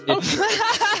in me.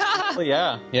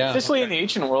 Yeah. Sicily in the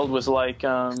ancient world was like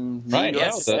right.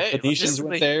 Yes, the Phoenicians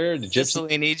went there. The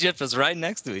Sicily and Egypt was right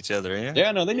next to each other. Yeah.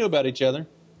 Yeah. No, they knew about each other.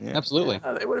 Yeah. Absolutely.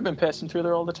 Yeah, they would have been passing through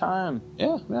there all the time.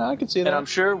 Yeah, I could see that. And I'm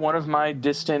sure one of my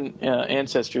distant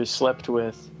ancestors slept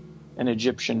with an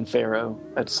Egyptian pharaoh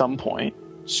at some point.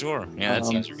 Sure. Yeah, that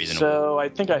seems reasonable. So I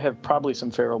think I have probably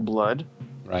some pharaoh blood.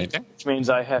 Right. Okay. Which means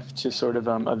I have to sort of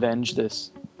avenge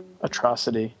this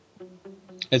atrocity.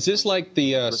 Is this like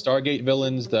the Stargate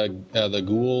villains, the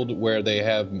Gould, where they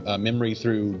have memory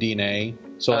through DNA?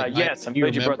 So yes, I'm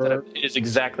glad you brought that up. It is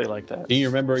exactly like that. Do you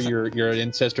remember your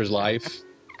ancestor's life?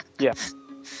 Yeah.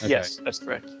 Okay. Yes, that's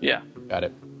correct. Yeah. Got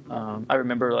it. I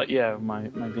remember, my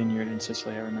vineyard in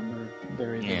Sicily. I remember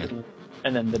very vividly.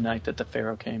 And then the night that the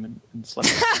pharaoh came and slept.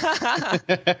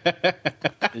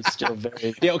 It's still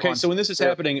very. Yeah. Okay. So when this is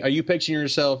happening, are you picturing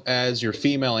yourself as your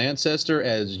female ancestor,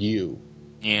 as you?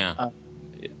 Yeah.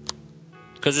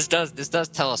 Because this does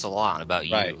tell us a lot about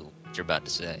you. Right. What you're about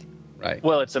to say. Right.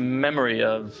 Well, it's a memory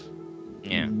of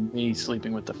me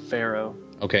sleeping with the pharaoh.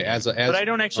 Okay. But I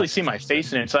don't actually see my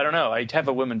face in it, so I don't know. I have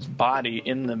a woman's body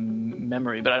in the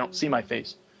memory, but I don't see my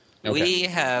face. Okay. We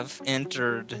have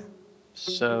entered.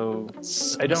 So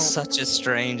I don't. Such a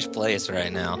strange place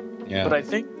right now. Yeah. But I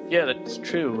think that's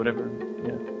true. Whatever.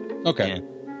 Yeah. Okay. Yeah.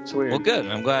 It's weird. Well, good.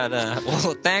 I'm glad.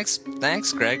 Well, thanks,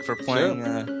 Greg, for playing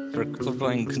for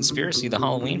playing Conspiracy, the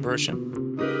Halloween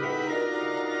version.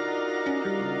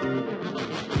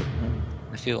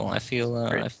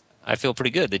 I feel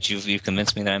pretty good that you've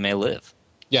convinced me that I may live.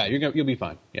 Yeah, you'll be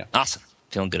fine. Yeah. Awesome.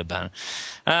 Feeling good about it.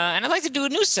 And I'd like to do a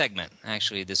new segment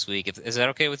actually this week. Is that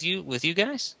okay with you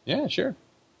guys? Yeah, sure.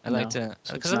 I'd like to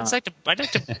because I'd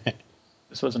like to.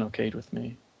 This wasn't okayed with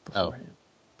me beforehand.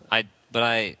 I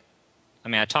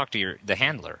talked to the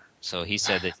handler, so he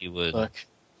said that he would. Look.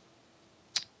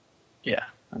 Yeah,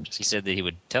 He said that he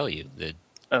would tell you that.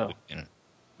 Oh.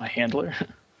 My handler.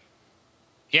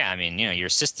 Yeah, your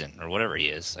assistant or whatever he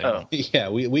is. Yeah,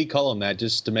 we call him that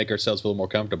just to make ourselves feel more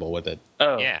comfortable with it.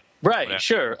 Oh, yeah, right, whatever.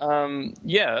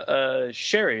 Sure.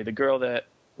 Sherry, the girl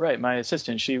my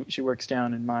assistant. She works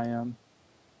down in my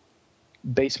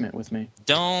basement with me.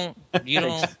 You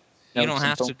don't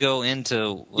have to go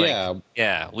into we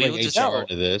just start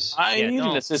into this. I need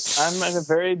an assistant. I'm a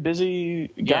very busy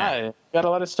guy. Yeah. Got a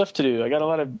lot of stuff to do. I got a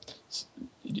lot of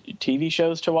TV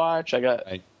shows to watch. I got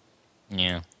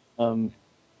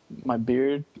my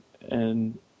beard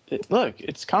and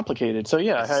it's complicated. So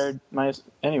I hired my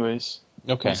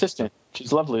assistant.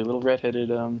 She's lovely, little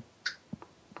redheaded.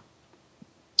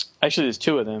 Actually, there's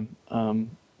two of them.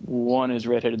 One is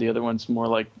redheaded. The other one's more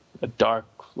like a dark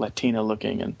Latina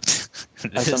looking, and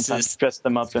I sometimes dress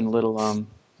them up in little.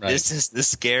 Right. This is the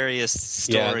scariest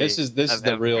story. Yeah, this is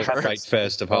the real fright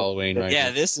fest of Halloween, right?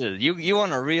 Yeah, this is you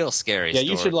want a real scary story.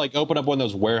 Yeah, you should open up one of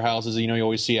those warehouses you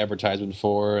always see advertisement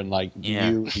for, and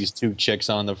these two chicks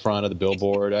on the front of the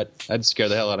billboard. That'd scare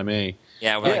the hell out of me.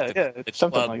 Yeah,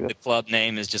 the club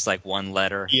name is just like one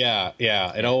letter. Yeah.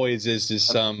 It always is just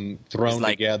some thrown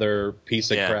together piece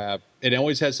of crap. It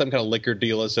always has some kind of liquor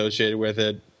deal associated with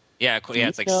it. Yeah,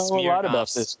 it's like a lot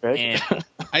about this, Greg.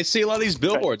 I see a lot of these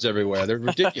billboards everywhere. They're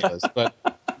ridiculous. But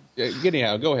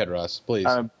anyhow, go ahead, Ross, please.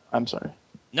 I'm sorry.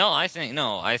 No, I think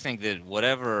that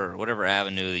whatever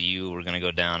avenue that you were going to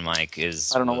go down, Mike, I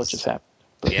don't know what just happened.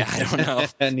 Yeah, I don't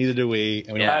know. Neither do we.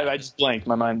 Yeah. I just blanked.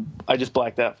 My mind. I just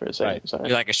blacked out for a second. Right. Sorry.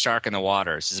 You're like a shark in the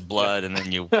water. It's just blood, and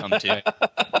then you come to.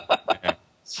 Yeah.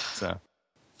 So. All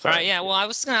right, yeah. Well, I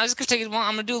was gonna take it. Well,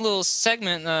 I'm gonna do a little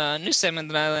segment, new segment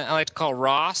that I like to call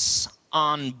Ross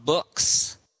on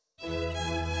Books.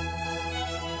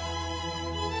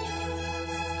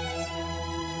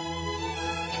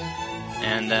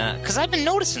 And because I've been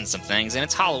noticing some things, and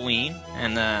it's Halloween,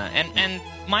 and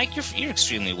Mike, you're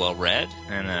extremely well read,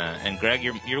 and Greg,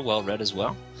 you're well read as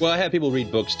well. Well, I have people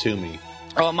read books to me.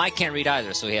 Oh, Mike can't read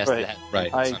either, so he has to have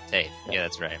right. on tape. Yeah,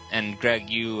 that's right. And Greg,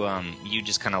 you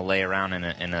just kind of lay around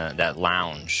in that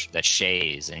lounge, that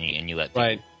chaise, and you let people.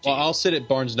 Right. Well, I'll sit at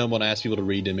Barnes Noble and ask people to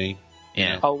read to me.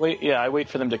 Yeah. I'll wait. Yeah, I wait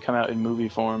for them to come out in movie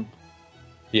form.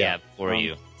 Yeah, for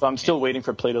you. So I'm still waiting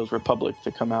for Plato's Republic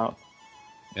to come out.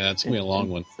 Yeah, that's gonna be a long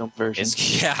one. Film version.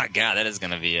 God, that is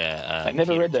gonna be a. I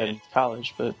never read that in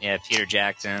college, but yeah, Peter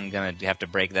Jackson gonna have to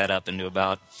break that up into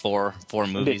about four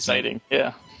movies. Exciting,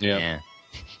 yeah.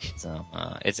 So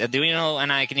it's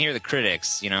and I can hear the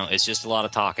critics. It's just a lot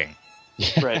of talking.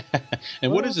 Right.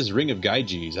 And what is this Ring of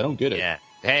Gyges? I don't get it. Yeah.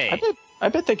 Hey. I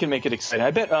bet they can make it exciting.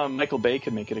 I bet Michael Bay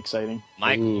could make it exciting.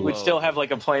 Michael would still have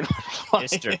like a plane.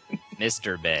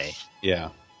 Mr. Bay. Yeah.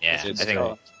 Yeah. I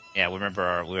think. Yeah, we remember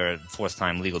our fourth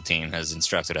time legal team has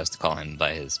instructed us to call him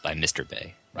by Mr.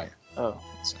 Bay. Right. Oh.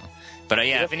 So, but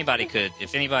yeah, if anybody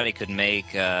could make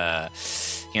kind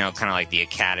of like the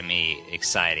Academy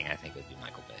exciting, I think it would be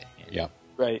Michael Bay. Yeah.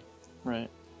 Right.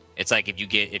 It's like if you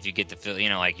get to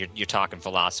feel, like you're talking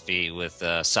philosophy with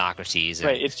Socrates.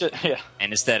 Right. It's just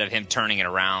And instead of him turning it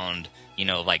around,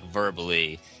 like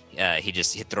verbally, he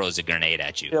throws a grenade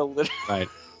at you. Yeah, right.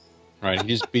 Right, he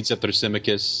just beats up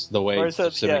Thrasymachus the way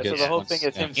Thrasymachus. So the whole thing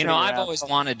is him. I've always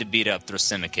wanted to beat up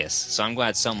Thrasymachus, so I'm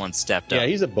glad someone stepped up. Yeah,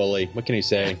 he's a bully. What can he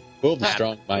say? Bull the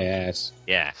strong, my ass.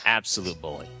 Yeah, absolute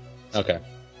bully. Okay,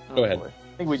 go ahead. Boy.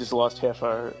 I think we just lost half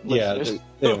our listeners.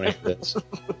 They don't make this.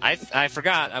 I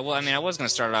forgot. I was going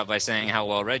to start off by saying how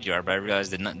well read you are, but I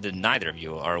realized that neither of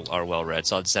you are well read,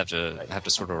 so I'll just have to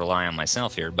sort of rely on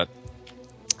myself here. But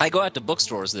I go out to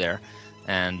bookstores there.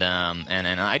 And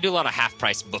I do a lot of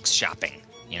half-price books shopping,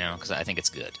 because I think it's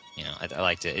good. I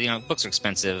like to. Books are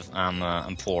expensive.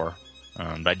 I'm poor,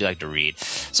 but I do like to read.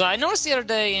 So I noticed the other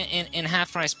day in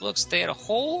half-price books they had a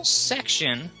whole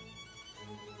section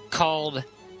called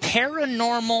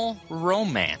paranormal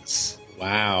romance.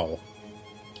 Wow,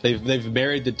 they've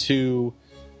married the two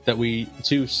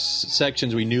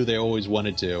sections we knew they always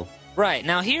wanted to. Right.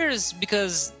 Now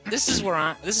because this is where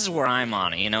I'm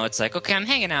on it. It's like, okay, I'm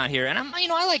hanging out here and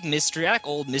I like mystery. I like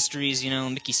old mysteries,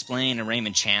 Mickey Splain and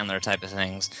Raymond Chandler type of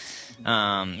things. A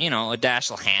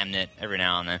Dashiell Hammett every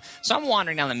now and then. So I'm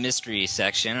wandering down the mystery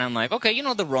section and I'm like, okay,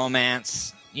 the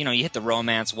romance, you hit the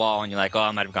romance wall and you're like, oh,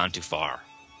 I might have gone too far.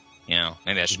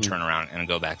 Maybe I should turn around and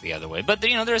go back the other way. But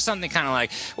there's something kind of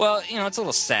like, well, it's a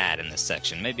little sad in this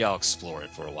section. Maybe I'll explore it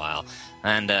for a while.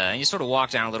 And you sort of walk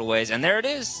down a little ways, and there it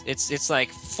is. It's like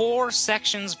 4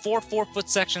 sections, 4-foot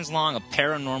sections long of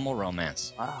paranormal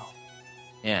romance. Wow.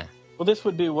 Yeah. Well, this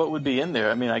would be what would be in there.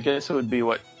 I mean, I guess it would be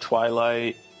what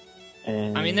Twilight.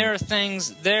 And I mean, there are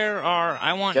things. There are.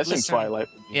 I want. Guessing Twilight.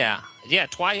 Would be. Yeah.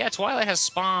 Twilight has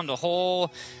spawned a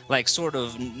whole sort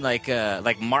of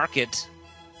market.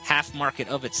 Half market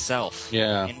of itself.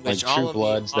 Yeah, in which like all True of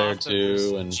Blood's the there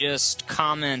too, and just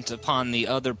comment upon the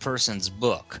other person's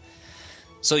book.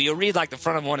 So you'll read the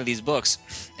front of one of these books,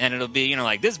 and it'll be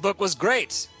this book was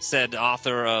great, said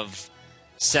author of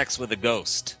Sex with a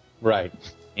Ghost. Right.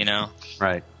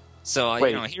 Right. So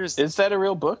wait, is that a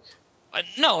real book?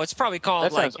 No, it's probably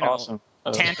called that sounds awesome.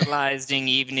 Tantalizing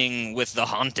Evening with the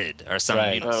Haunted or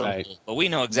something. Right. Right. But we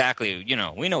know exactly.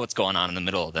 We know what's going on in the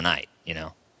middle of the night.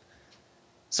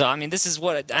 So I mean, this is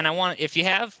what, and I want. If you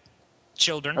have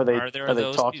children, are they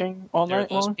those talking all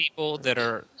night long? Those people that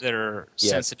are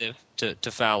sensitive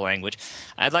to foul language.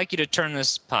 I'd like you to turn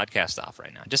this podcast off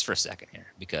right now, just for a second here,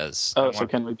 because.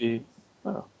 Can we be?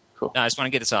 Oh, cool. No, I just want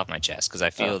to get this off my chest because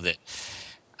I feel that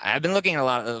I've been looking at a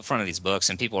lot of the front of these books,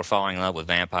 and people are falling in love with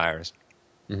vampires.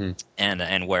 Mm-hmm.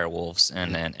 And werewolves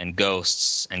and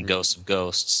ghosts and ghosts of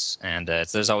ghosts, and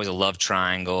there's always a love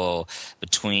triangle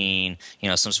between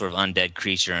some sort of undead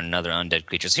creature and another undead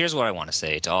creature. So here's what I want to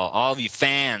say to all of you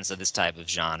fans of this type of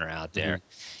genre out there: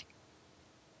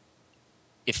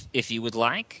 if you would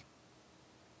like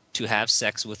to have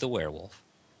sex with a werewolf,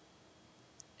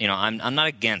 I'm not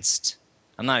against.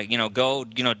 I'm not go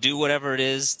do whatever it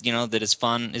is that is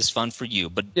fun for you.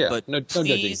 But no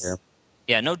judging here.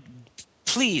 Yeah, no.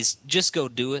 Please just go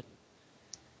do it.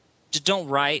 don't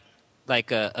write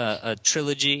like a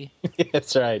trilogy.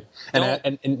 That's right.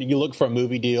 And you look for a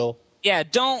movie deal. Yeah,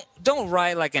 don't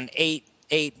write like an eight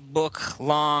book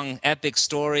long epic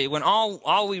story when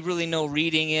all we really know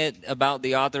reading it about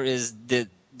the author is that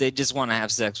they just want to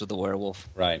have sex with the werewolf.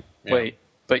 Right. Yeah. Wait,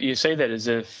 but you say that as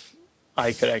if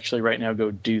I could actually right now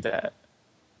go do that.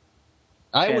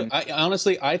 I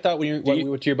honestly, I thought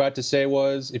what you're about to say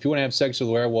was, if you want to have sex with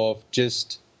a werewolf,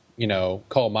 just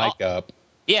call Mike up.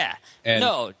 Yeah.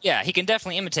 He can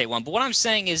definitely imitate one. But what I'm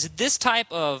saying is this type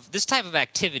of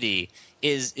activity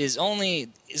is only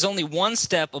one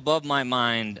step above my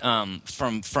mind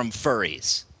from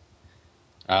furries.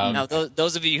 Now,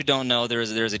 those of you who don't know,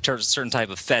 there's a certain type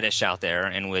of fetish out there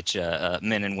in which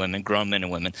men and women, grown men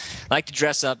and women, like to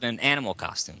dress up in animal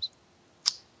costumes.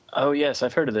 Oh yes,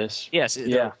 I've heard of this. Yes,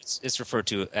 it's referred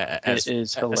to as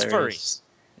furries.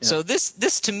 Yeah. So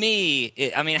this to me,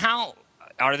 how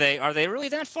are they really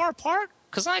that far apart?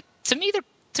 Because to me they're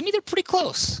pretty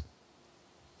close.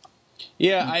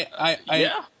 Yeah,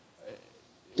 yeah.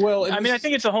 Well, I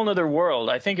think it's a whole other world.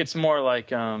 I think it's more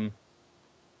like I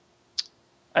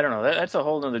don't know. That's a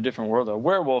whole other different world. A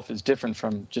werewolf is different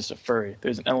from just a furry.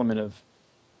 There's an element of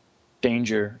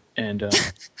danger and.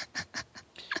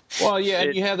 Well, yeah,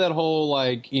 and you have that whole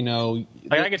I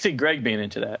can see Greg being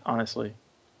into that, honestly.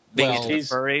 Being into the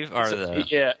furry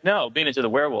being into the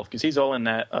werewolf because he's all in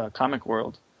that comic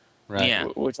world, right? Yeah,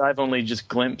 which I've only just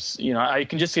glimpsed. I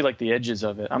can just see like the edges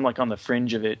of it. I'm like on the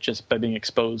fringe of it just by being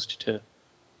exposed to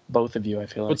both of you. I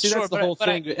feel like. But see, that's the whole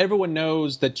thing. Everyone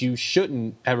knows that you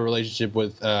shouldn't have a relationship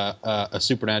with a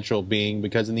supernatural being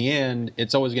because in the end,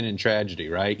 it's always going to end in tragedy,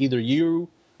 right? Either you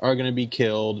are going to be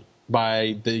killed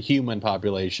by the human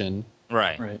population,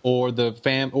 right, or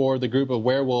the group of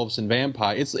werewolves and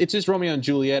vampires. It's just Romeo and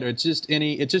Juliet, or it's just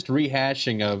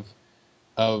rehashing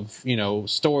of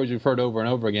stories we've heard over and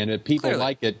over again. But people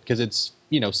like it because it's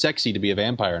sexy to be a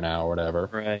vampire now or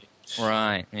whatever.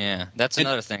 Right. Yeah, that's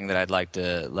another thing that I'd like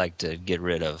to get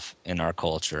rid of in our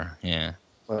culture. Yeah.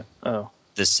 What? Oh.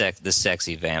 The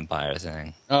sexy vampire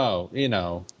thing. Oh,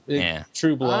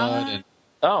 True Blood.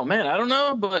 Oh man, I don't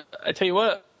know, but I tell you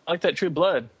what. I like that True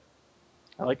Blood.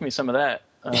 I like me some of that.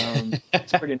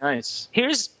 It's pretty nice.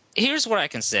 Here's what I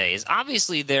can say is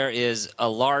obviously there is a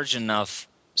large enough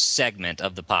segment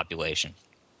of the population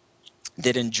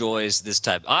that enjoys this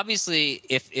type. Obviously,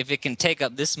 if it can take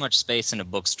up this much space in a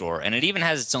bookstore, and it even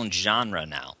has its own genre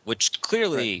now, which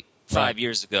clearly 5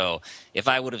 years ago, if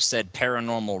I would have said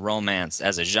paranormal romance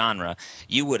as a genre,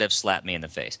 you would have slapped me in the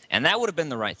face. And that would have been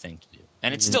the right thing to do.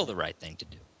 And it's still the right thing to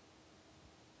do.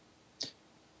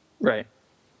 Right.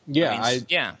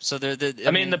 Yeah. So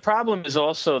the problem is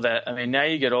also that now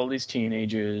you get all these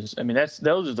teenagers.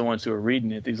 Those are the ones who are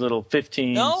reading it. These little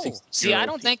 15. No, see, I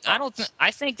don't think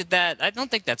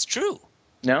that's true.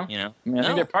 No, I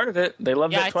think they're part of it. They love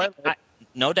that Twilight.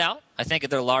 No doubt. I think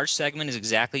their large segment is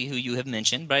exactly who you have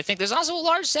mentioned, but I think there's also a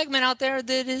large segment out there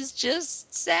that is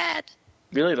just sad.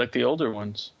 Really, like the older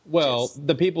ones. Well,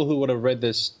 the people who would have read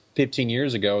this 15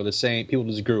 years ago are the same people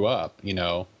who just grew up.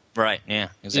 Right. Yeah.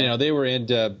 Exactly. They were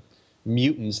into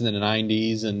mutants in the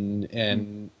 90s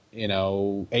and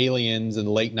aliens in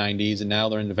the late 90s, and now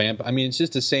they're into vampires. It's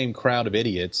just the same crowd of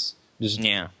idiots just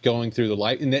going through the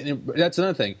life. And that's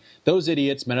another thing. Those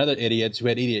idiots met other idiots who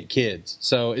had idiot kids.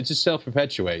 So it just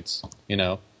self-perpetuates,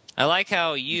 I like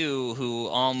how you, who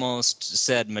almost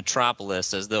said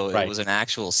metropolis as though it was an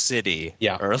actual city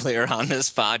earlier on this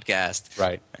podcast.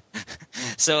 Right.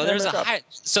 So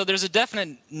there's a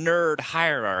definite nerd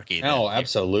hierarchy. Oh,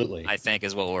 absolutely. I think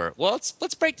is what we're. Well,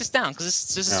 let's break this down because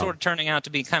this is sort of turning out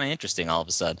to be kind of interesting all of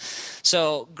a sudden.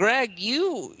 So, Greg,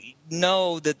 you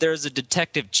know that there's a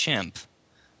detective chimp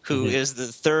who is the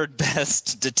third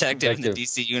best detective in the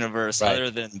DC universe, other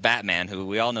than Batman, who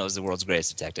we all know is the world's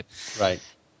greatest detective. Right.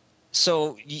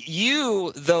 So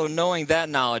you, though, knowing that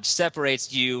knowledge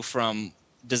separates you from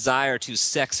desire to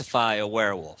sexify a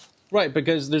werewolf. Right,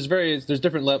 because there's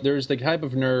different levels. There's the type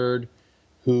of nerd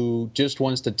who just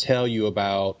wants to tell you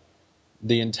about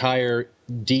the entire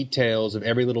details of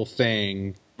every little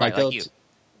thing. Right, like you.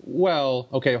 Well,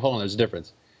 okay, hold on. There's a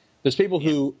difference. There's people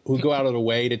who go out of their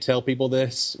way to tell people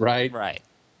this, right? Right.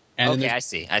 And I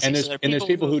see. And there's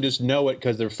people who just know it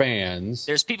because they're fans.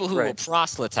 There's people who will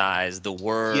proselytize the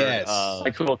word. Yes.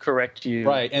 Like who will correct you.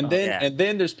 Right. And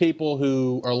then there's people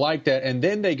who are like that, and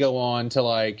then they go on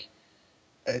to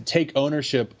take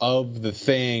ownership of the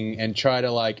thing and try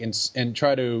to and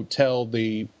try to tell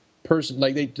the person,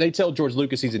 they tell George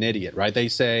Lucas he's an idiot, right? They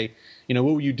say, what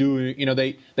were you doing?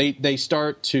 They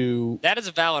start to. That is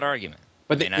a valid argument.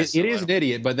 But it is an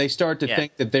idiot, but they start to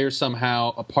think that they're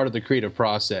somehow a part of the creative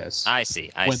process. I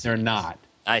see. When they're not.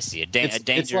 I see. A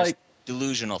dangerous,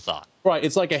 delusional thought. Right.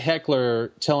 It's like a heckler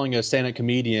telling a stand-up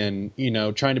comedian,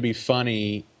 trying to be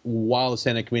funny while the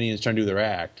stand-up comedian is trying to do their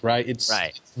act. Right. It's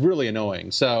really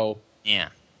annoying. So. Yeah.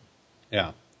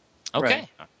 Yeah. Okay.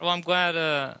 Right. Well, I'm glad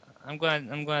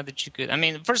that you could. I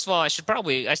mean, first of all, I should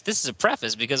probably. This is a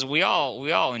preface because we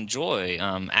all enjoy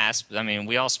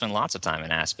we all spend lots of time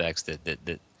in aspects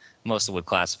that mostly would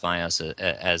classify us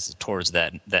as towards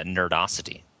that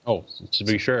nerdosity. Oh, to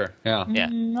be sure, yeah. I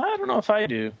don't know if I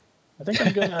do. I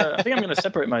think I'm gonna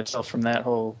separate myself from that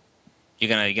whole. You're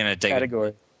gonna take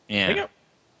category. Yeah.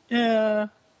 Yeah.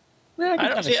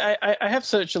 I have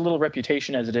such a little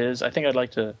reputation as it is. I think I'd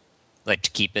like to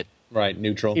keep it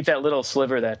neutral. Keep that little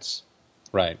sliver that's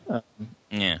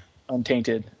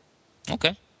untainted.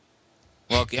 Okay.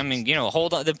 Well, I mean,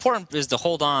 hold on. The important is to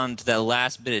hold on to that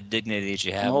last bit of dignity that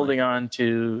you have. I'm holding on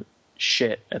to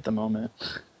shit at the moment.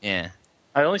 Yeah.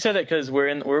 I only said that because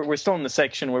we're still in the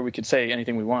section where we could say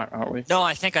anything we want, aren't we? No,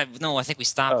 I think we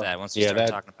stopped that once we started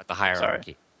talking about the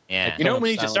hierarchy. Sorry. Yeah. You know what we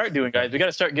need to start doing, guys? We got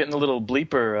to start getting the little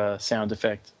bleeper sound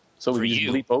effect, so we can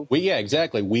just bleep over.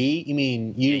 Exactly. You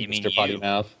mean Mr. Potty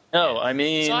Mouth? No, I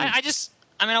mean. So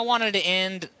I wanted to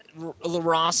end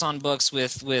Ross on Books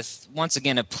with once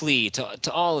again a plea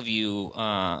to all of you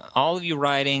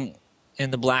writing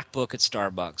in the black book at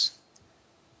Starbucks.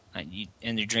 And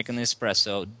you're drinking the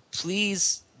espresso,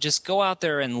 please just go out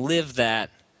there and live that,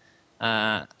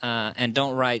 and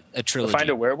don't write a trilogy. Find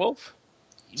a werewolf?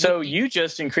 So you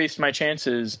just increased my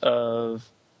chances of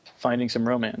finding some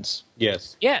romance.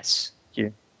 Yes. Yes. Thank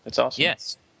you. That's awesome.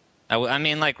 Yes. I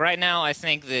mean, like right now, I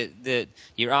think that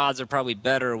your odds are probably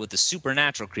better with the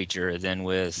supernatural creature than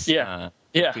with a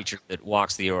creature that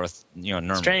walks the earth,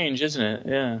 normally. Strange, isn't it?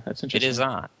 Yeah, that's interesting. It is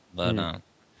odd, but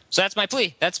so that's my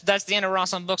plea. That's the end of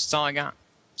Ross on Books. That's all I got.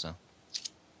 So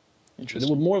interesting.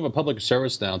 It was more of a public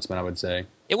service announcement, I would say.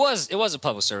 It was a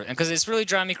public service, because it's really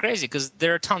driving me crazy because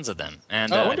there are tons of them.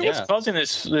 And I wonder what's causing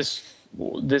this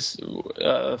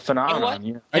phenomenon.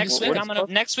 You know what?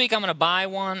 Next week I'm gonna buy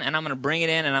one and I'm gonna bring it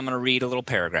in and I'm gonna read a little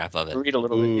paragraph of it. Read a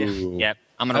little bit. Yeah. Yep.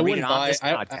 I'm gonna read it on this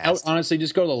podcast. I would honestly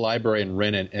just go to the library and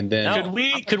rent it, and then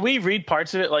could we read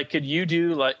parts of it? Like, could you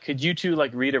two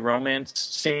read a romance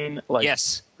scene? Like,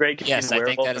 yes. Greg could yes, be the I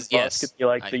think that is yes. Could be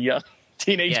like the young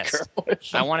teenage girl.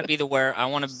 I want to be the werewolf. I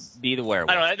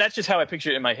don't know. That's just how I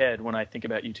picture it in my head when I think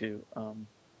about you two.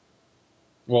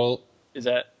 Well, is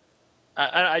that?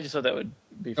 I just thought that would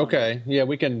be fun. Okay. Yeah,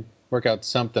 we can work out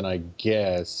something, I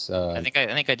guess. I think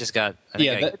I just got.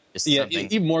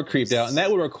 Even more creeped out, and that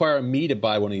would require me to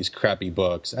buy one of these crappy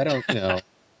books. I don't know.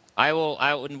 I will.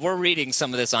 We're reading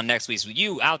some of this on next week's.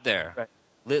 You out there, right.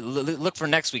 Look for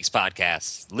next week's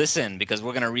podcast. Listen, because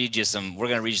we're gonna read you some. We're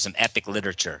gonna read you some epic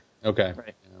literature. Okay.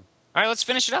 Right. All right, let's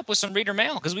finish it up with some reader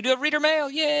mail, because we do have reader mail.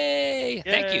 Yay!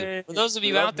 Thank you. For those of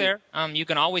you out there, you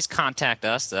can always contact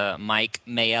us, Mike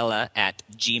Mayella at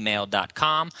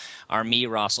gmail.com, or me,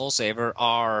 Ross Olsaver,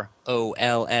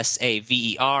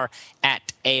 ROLSAVER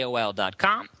at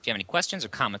AOL.com. If you have any questions or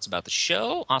comments about the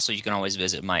show, also you can always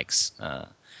visit Mike's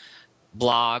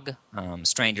blog,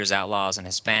 Strangers, Outlaws, and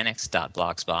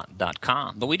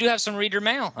Hispanics.blogspot.com. But we do have some reader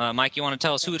mail. Mike, you want to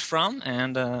tell us who it's from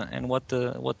and what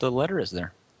the letter is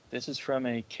there? This is from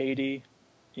a Katie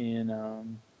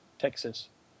in Texas.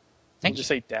 Thank you. Just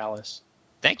say Dallas.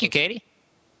 Thank you, Katie.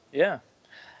 Yeah.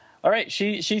 All right.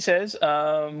 She says,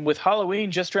 with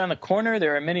Halloween just around the corner,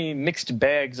 there are many mixed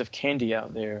bags of candy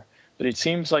out there. But it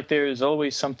seems like there is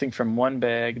always something from one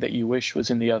bag that you wish was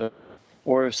in the other,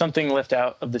 or something left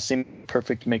out of the same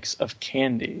perfect mix of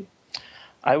candy.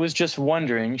 I was just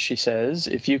wondering, she says,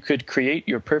 if you could create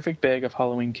your perfect bag of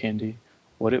Halloween candy,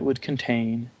 what it would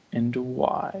contain and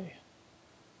why.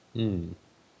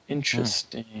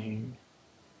 Interesting.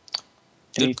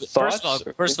 Any thoughts?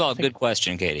 First of all, good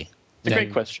question, Katie. It's a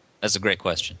great question. That's a great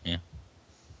question. Yeah.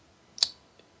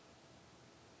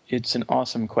 It's an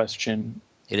awesome question.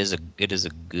 It is a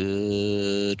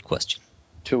good question.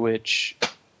 To which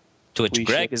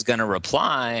Greg is going to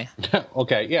reply.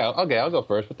 Okay, I'll go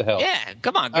first. What the hell? Yeah,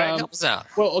 come on, Greg, help us out.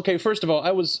 Well, okay, first of all,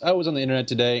 I was on the internet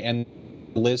today and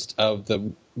list of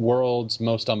the world's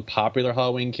most unpopular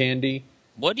Halloween candy.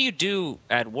 What do you do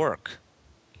at work?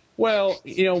 Well,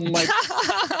 my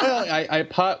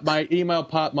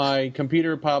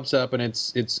computer pops up and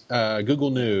it's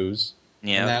Google News.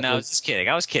 Yeah, no, I was just kidding.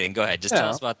 I was kidding. Go ahead. Just tell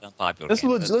us about the unpopular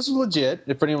candy. This is legit.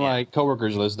 If any of my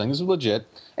coworkers are listening, this is legit.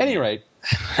 At any rate,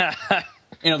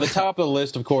 the top of the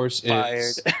list, of course,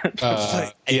 is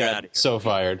fired. So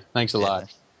fired. Thanks a lot.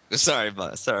 Sorry,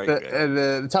 sorry.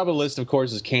 The top of the list, of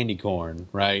course, is candy corn,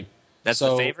 right? That's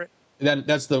the favorite?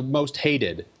 That's the most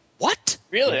hated. What?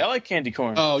 Really? I like candy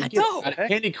corn. Oh, I know.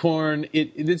 candy corn.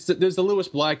 There's the Lewis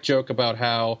Black joke about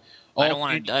how I don't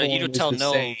want to. You don't tell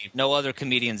same. no other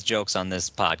comedians jokes on this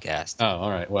podcast. Oh, all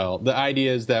right. Well, the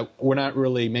idea is that we're not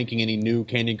really making any new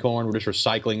candy corn. We're just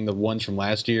recycling the ones from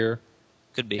last year.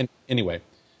 Could be. Anyway,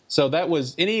 so that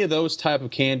was any of those type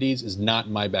of candies is not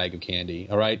my bag of candy.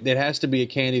 All right, it has to be a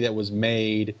candy that was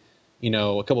made,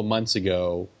 a couple months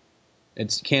ago.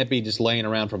 It can't be just laying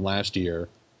around from last year.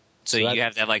 So you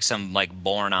have to have like some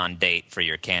born on date for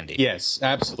your candy. Yes,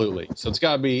 absolutely. So it's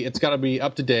got to be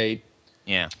up to date.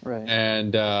 Yeah. Right.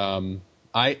 And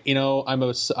I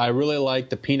really like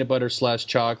the peanut butter /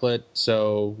 chocolate.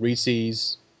 So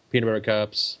Reese's peanut butter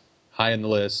cups, high on the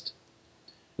list.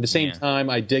 At the same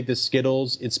time, I dig the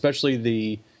Skittles, especially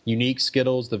the unique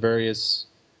Skittles, the various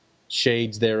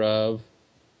shades thereof.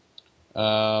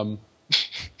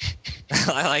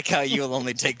 I like how you'll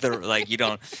only take you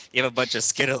have a bunch of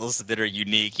Skittles that are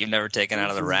unique. You've never taken out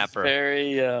of the wrapper.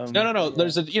 Very. No.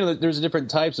 There's different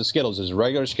types of Skittles. There's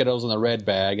regular Skittles in the red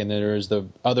bag, and then there's the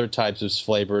other types of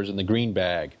flavors in the green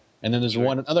bag, and then there's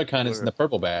one other kind that's in the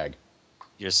purple bag.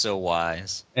 You're so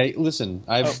wise. Hey, listen,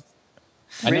 I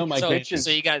know my so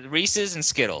you got Reese's and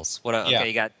Skittles.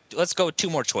 You got. Let's go with 2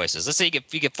 more choices. Let's say you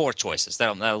get 4 choices.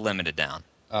 That'll limit it down.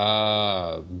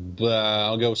 I'll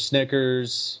go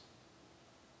Snickers.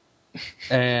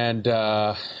 And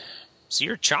so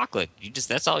you're chocolate.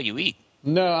 That's all you eat.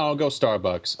 No, I'll go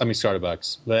Starbucks.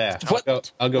 Blech.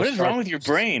 I'll go. What is wrong with your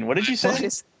brain? What did you say?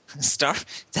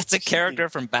 That's a character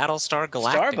from Battlestar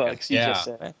Galactica. Starbucks. You just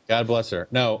said. God bless her.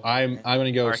 No, I'm going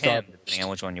to go Starburst. Depending on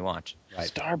which one you watch. Right.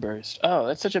 Starburst. Oh,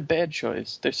 that's such a bad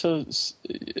choice. They're so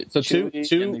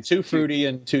two fruity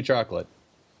and 2 chocolate.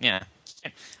 Yeah.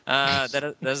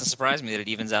 That doesn't surprise me that it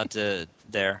evens out to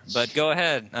there. But go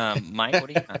ahead, Mike. What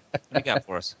do you got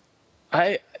for us?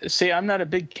 I'm not a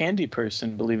big candy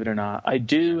person, believe it or not. I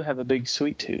do have a big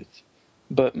sweet tooth,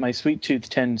 but my sweet tooth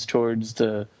tends towards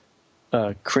the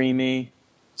creamy.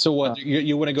 So what?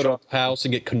 You want to go to a house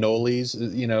and get cannolis,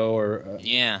 or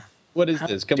yeah? What is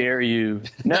this? How dare you?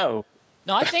 No.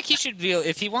 No, I think he should be.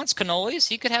 If he wants cannolis,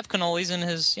 he could have cannolis in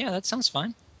his. Yeah, that sounds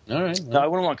fine. All right. No, I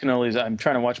wouldn't want cannolis. I'm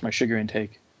trying to watch my sugar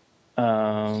intake. I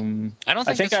don't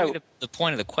think that's really the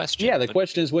point of the question. Yeah, the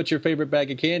question is, what's your favorite bag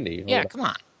of candy? Yeah, come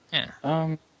on.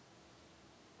 Yeah.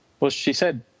 Well, she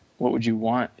said, "What would you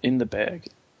want in the bag?"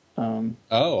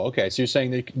 Okay. So you're saying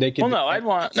they could. Well, no, I'd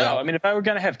want no. I mean, if I were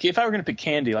gonna pick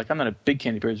candy, like I'm not a big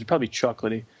candy person, it'd probably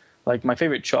chocolatey. Like my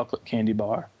favorite chocolate candy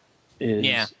bar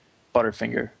is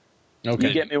Butterfinger. Okay.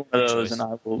 You get me one of those, and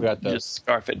I will just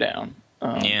scarf it down.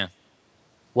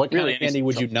 What kind of candy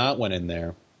would you not want in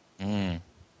there?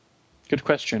 Good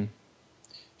question.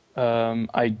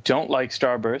 I don't like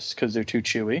Starburst because they're too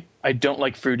chewy. I don't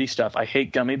like fruity stuff. I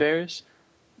hate gummy bears.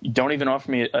 You don't even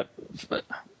offer me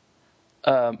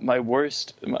my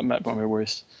worst.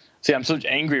 See, I'm so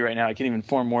angry right now. I can't even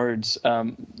form words.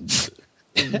 The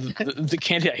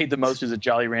candy I hate the most is a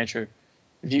Jolly Rancher.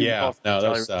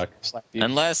 Those suck.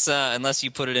 Unless you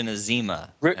put it in a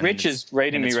Zima. Rich is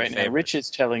writing me right now. Rich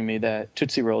is telling me that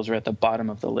Tootsie Rolls are at the bottom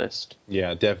of the list.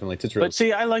 Yeah, definitely Tootsie Rolls.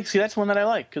 But that's one that I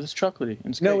like because it's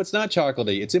chocolatey. No, it's not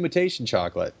chocolatey. It's imitation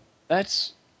chocolate. But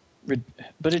it's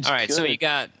all right. Good. So you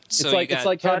got. It's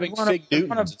like having Fig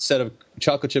Newtons instead of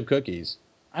chocolate chip cookies.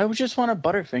 I would just want a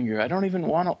Butterfinger. I don't even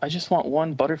want. I just want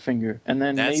one Butterfinger, and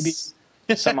then maybe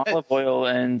some olive oil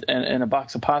and a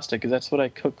box of pasta because that's what I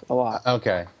cook a lot.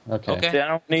 Okay. I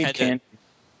don't need candy.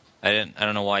 I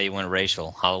don't know why you went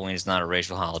racial. Halloween is not a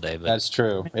racial holiday, but that's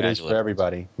true. It is for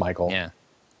everybody, Michael. Yeah.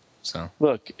 So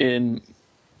look in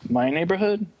my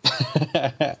neighborhood.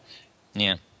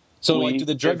 Yeah. So, do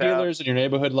the drug dealers in your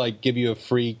neighborhood give you a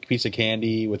free piece of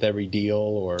candy with every deal,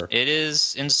 or it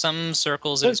is in some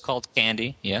circles? It is called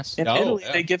candy. Yes. In Italy,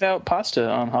 they give out pasta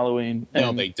on Halloween.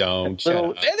 No, they don't.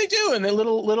 Yeah, they do, and they're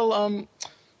little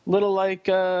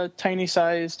tiny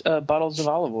sized bottles of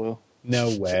olive oil.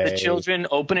 No way. The children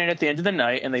open it at the end of the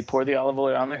night, and they pour the olive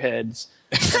oil on their heads.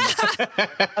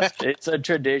 It's a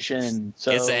tradition. So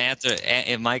it's an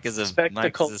answer. Mike is a respect the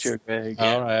culture, Greg.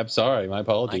 Yeah. All right, I'm sorry. My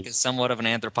apologies. Mike is somewhat of an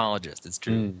anthropologist. It's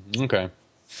true. Okay.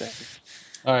 Exactly.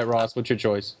 All right, Ross, what's your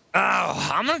choice?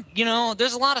 Oh, I'm gonna.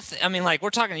 There's a lot of. We're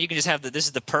talking. You can just have this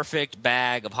is the perfect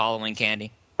bag of Halloween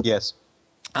candy. Yes.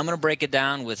 I'm gonna break it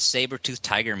down with saber-toothed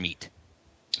tiger meat.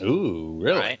 Ooh,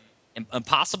 really? Right?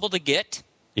 Impossible to get.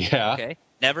 Yeah. Okay.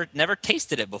 Never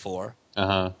tasted it before.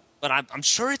 Uh-huh. But I'm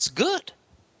sure it's good.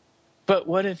 But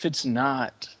what if it's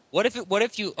not? What if you?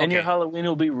 Okay. And your Halloween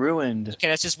will be ruined. Okay,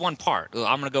 that's just one part.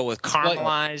 I'm gonna go with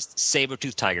caramelized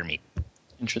saber-toothed tiger meat.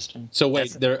 Interesting. So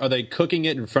wait, are they cooking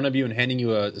it in front of you and handing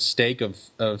you a steak of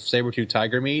saber-tooth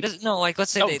tiger meat? No, like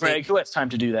let's say Greg, who has time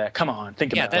to do that? Come on,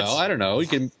 think about it. Well, I don't know. You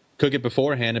can cook it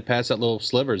beforehand and pass out little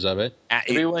slivers of it.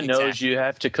 Everyone knows you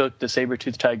have to cook the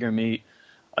saber-toothed tiger meat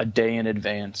a day in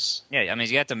advance. Yeah, I mean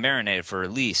you have to marinate it for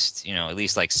at least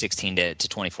like 16 to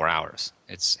 24 hours.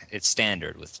 It's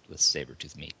standard with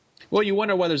saber-toothed meat. Well, you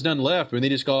wonder why there's none left when they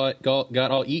just got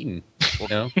all eaten. You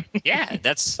know? Yeah,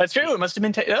 that's true. It must have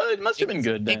been. It must have been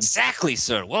good then. Exactly,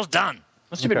 sir. Well done.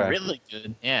 Must have been really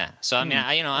good. Yeah. So I mean,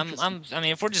 I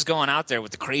mean, if we're just going out there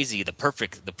with the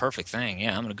perfect thing,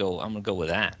 yeah, I'm gonna go with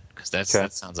that because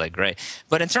that sounds like great.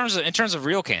 But in terms of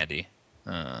real candy,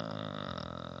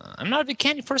 I'm not a big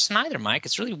candy person either, Mike.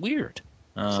 It's really weird.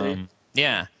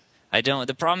 Yeah, I don't.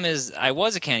 The problem is, I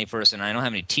was a candy person. And I don't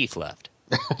have any teeth left.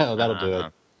 Oh, that'll do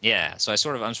it. Yeah, so I'm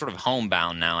sort of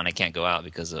homebound now, and I can't go out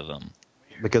because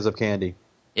of candy.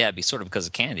 Yeah, because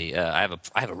of candy. I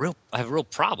have a real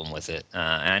problem with it,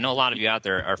 and I know a lot of you out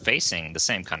there are facing the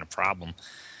same kind of problem.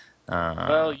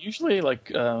 Well, usually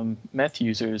like meth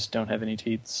users don't have any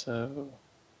teeth, so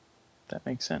that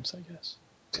makes sense, I guess.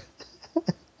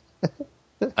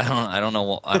 I don't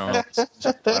know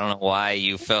why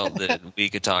you felt that we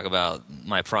could talk about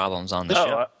my problems on the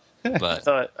show. But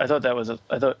I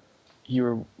thought you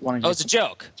were wanting to. Oh, it's a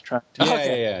joke.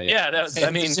 Yeah. That was, I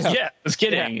mean, I was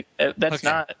kidding. That's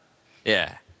not.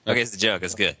 Yeah. Okay, it's a joke.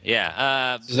 It's good.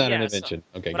 Yeah. It's not an invention.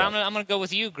 Okay. But I'm gonna go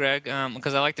with you, Greg,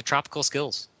 because I like the tropical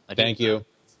Skittles. Thank you.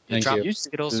 Tropical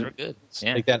Skittles are good.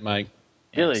 Yeah. Take that, Mike.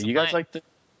 Really, you guys like the?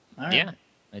 All right. Yeah,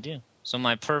 I do. So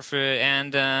my perfect,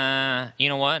 and you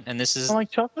know what? And this is. You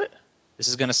like chocolate? This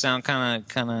is gonna sound kind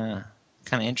of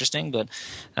interesting, but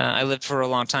I lived for a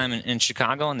long time in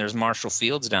Chicago, and there's Marshall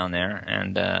Fields down there,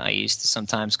 and I used to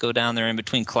sometimes go down there in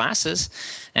between classes,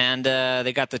 and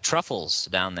they got the truffles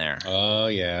down there. Oh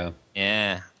yeah,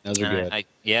 those are good.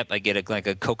 I get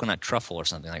a coconut truffle or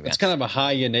something like that. It's kind of a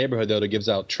high-end neighborhood though that gives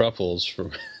out truffles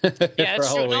for it's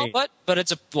Halloween. True, no, but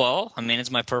it's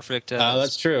it's my perfect.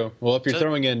 That's true. Well, if you're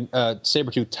throwing in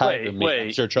saber-tooth tiger meat,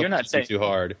 I'm sure truffles would be too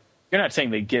hard. You're not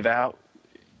saying they give out.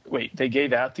 Wait, they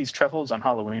gave out these truffles on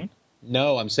Halloween?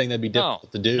 No, I'm saying that'd be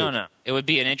difficult to do. No. It would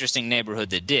be an interesting neighborhood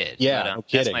that did. Yeah, no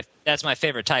kidding. That's my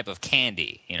favorite type of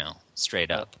candy,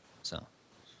 straight up. So,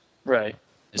 right.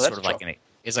 It's sort of like an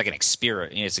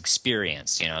experience. It's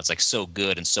experience. It's like so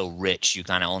good and so rich. You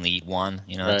kind of only eat one.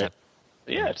 Right.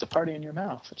 Yeah, it's a party in your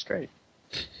mouth. It's great.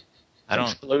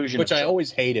 Which I always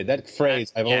hated that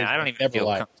phrase. I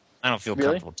don't feel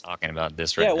comfortable talking about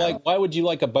this right now. Yeah, like why would you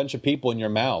like a bunch of people in your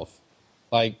mouth?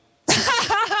 Like,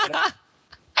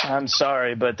 I'm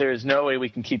sorry, but there is no way we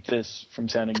can keep this from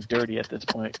sounding dirty at this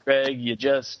point. Greg, you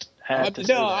just had to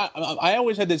say that. I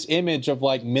always had this image of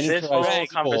like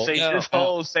miniaturized people. This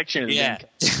whole section is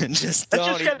let's just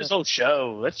cut this whole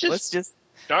show. Let's just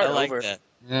start over. That.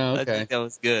 Oh, okay. I think that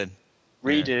was good.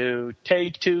 Redo. Yeah.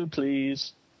 Take 2,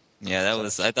 please. Yeah,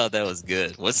 I thought that was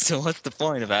good. What's the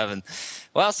point of having?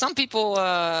 Well, some people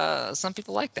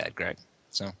like that, Greg.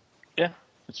 So yeah,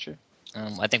 that's true.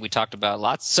 I think we talked about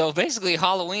lots. So basically,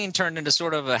 Halloween turned into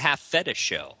sort of a half fetish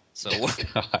show. So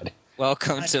God.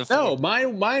 Welcome to. No,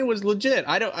 mine was legit.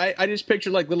 I just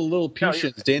pictured like little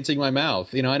Putians dancing in my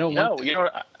mouth. I don't want.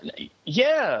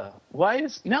 Yeah. Why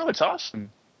is it's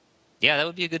awesome. Yeah, that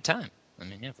would be a good time. I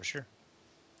mean, yeah, for sure.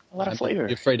 A lot of flavor.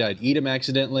 You're afraid I'd eat them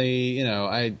accidentally.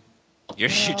 You're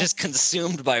just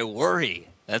consumed by worry.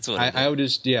 That's what I would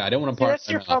just. Yeah, I don't want to part. That's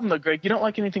your problem, though, Greg. You don't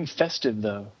like anything festive,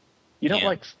 though. You don't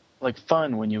like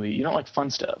fun when you eat. You don't like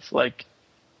fun stuff. Like,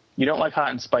 you don't like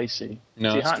hot and spicy.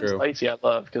 No, hot true. and spicy I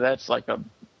love because that's like a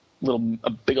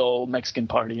big old Mexican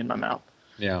party in my mouth.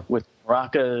 Yeah. With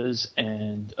maracas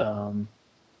and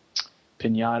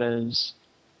piñatas.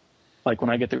 Like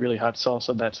when I get the really hot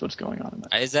salsa, that's what's going on in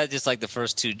my. Is that just like the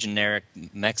first two generic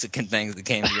Mexican things that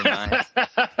came to your mind?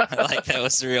 Like that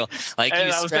was real. Like I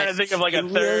was trying to think of like a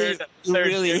third.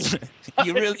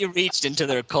 You really reached into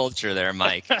their culture there,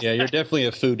 Mike. Yeah, you're definitely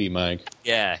a foodie, Mike.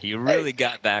 Yeah, you really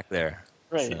got back there.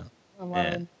 Right.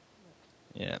 So,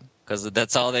 yeah, because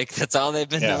that's all they've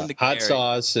been known to carry. Hot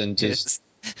sauce and just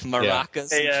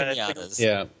maracas and piñatas.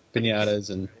 Yeah,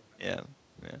 piñatas and yeah.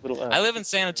 I live in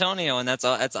San Antonio, and that's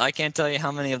all. I can't tell you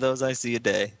how many of those I see a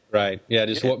day. Right. Yeah.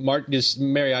 Just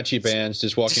mariachi bands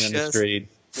just walking on the street.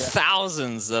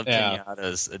 Thousands of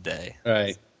piñatas a day.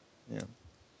 Right. Yeah.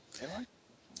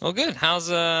 Well, good. How's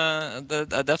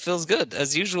that feels good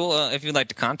as usual. If you'd like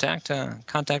to contact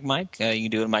Mike, you can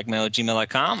do it at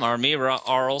mikemail@gmail.com or me,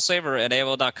 rolsaver at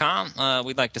AOL.com.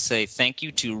 We'd like to say thank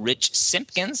you to Rich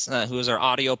Simpkins, who is our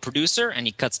audio producer, and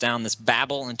he cuts down this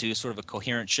babble into sort of a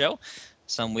coherent show.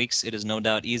 Some weeks it is no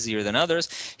doubt easier than others.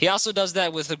 He also does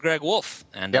that with Greg Wolf,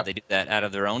 and they do that out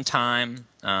of their own time,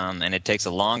 and it takes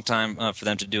a long time for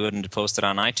them to do it and to post it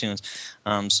on iTunes.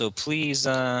 So please,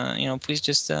 please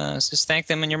just thank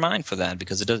them in your mind for that,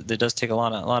 because it does take a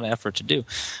lot of effort to do.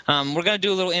 We're going to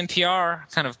do a little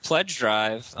NPR kind of pledge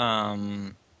drive.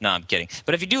 No, I'm kidding.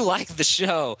 But if you do like the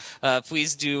show,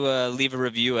 please do leave a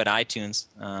review at iTunes.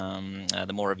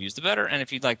 The more reviews, the better. And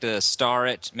if you'd like to star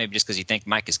it, maybe just because you think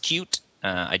Mike is cute.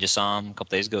 I just saw him a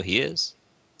couple days ago. He is.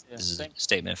 Yeah, this is a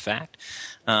statement of fact.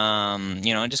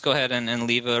 Just go ahead and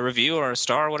leave a review or a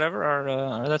star or whatever,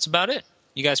 or that's about it.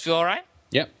 You guys feel all right?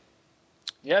 Yep.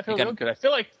 Yeah, I feel real good. I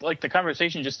feel like the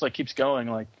conversation just like keeps going.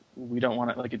 Like we don't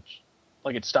want it like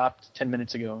it stopped 10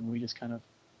 minutes ago, and we just kind of.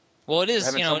 Well, it is.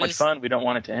 We're having so much fun. We don't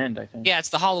want it to end, I think. Yeah, it's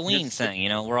the Halloween thing.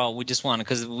 We just want to,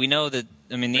 because we know that.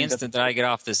 I mean, the instant that I get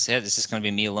off this head, it's just going to be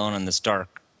me alone in this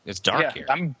dark. It's dark here.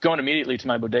 I'm going immediately to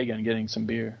my bodega and getting some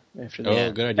beer after that.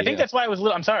 Oh, good idea. I think that's why I was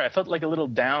I'm sorry. I felt like a little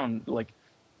down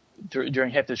during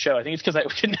half the show. I think it's because I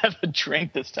didn't have a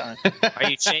drink this time.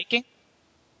 Are you shaking?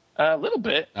 A little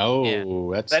bit. Oh, yeah.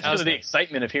 That's because of the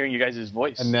excitement of hearing you guys'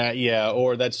 voice. And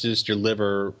or that's just your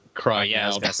liver crying out. I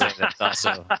was going to say that's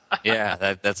also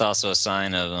that's also a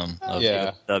sign of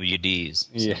WDs. So.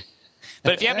 Yeah.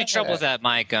 But if you have any trouble with that,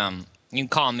 Mike, you can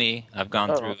call me. I've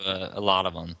gone through a lot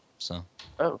of them. So.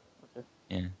 Oh, okay.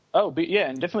 Yeah. Oh, but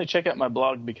and definitely check out my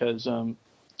blog, because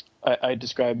I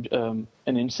described an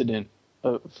incident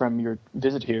from your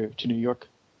visit here to New York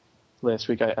last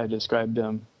week. I described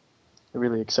a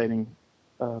really exciting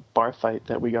bar fight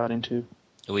that we got into.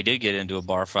 We did get into a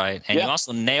bar fight, and you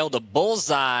also nailed a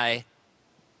bullseye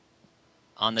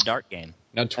on the dart game.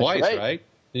 Now twice, right?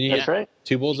 That's right.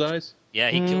 2 bullseyes.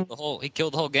 Yeah, he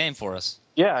killed the whole game for us.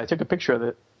 Yeah, I took a picture of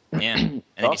it. Yeah, and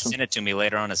then he sent it to me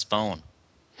later on his phone.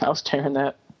 I was tearing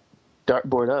that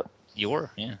dartboard up. You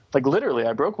were, yeah. Like literally,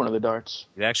 I broke one of the darts.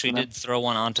 You actually did throw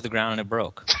one onto the ground and it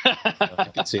broke. I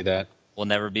can see that. We'll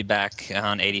never be back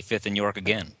on 85th in York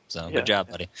again. So good job,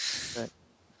 buddy. Right.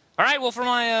 All right. Well, for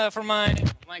my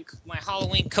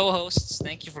Halloween co-hosts,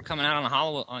 thank you for coming out on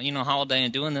a holiday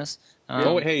and doing this.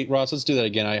 Hey Ross, let's do that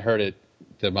again. I heard it.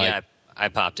 Yeah, I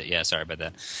popped it. Yeah, sorry about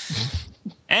that.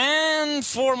 And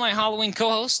for my Halloween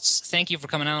co-hosts, thank you for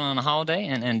coming out on a holiday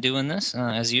and doing this,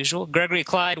 as usual. Gregory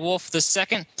Clyde Wolf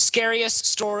II, scariest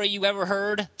story you ever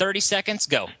heard. 30 seconds,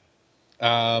 go.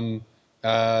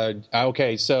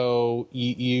 Okay, so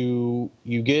you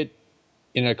get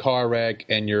in a car wreck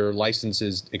and your license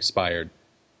is expired.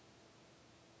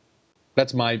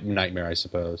 That's my nightmare, I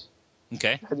suppose.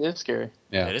 Okay. That is scary.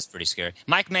 Yeah. That is pretty scary.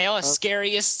 Mike Mail,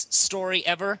 scariest story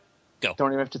ever? Go.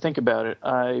 Don't even have to think about it.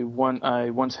 I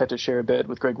once had to share a bed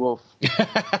with Greg Wolf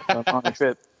on a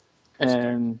trip,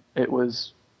 and it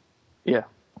was,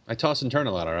 I toss and turn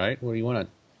a lot. All right. What do you want?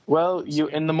 Well,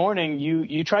 in the morning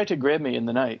you tried to grab me in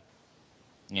the night.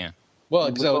 Yeah. Well,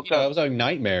 because I was having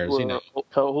nightmares. You were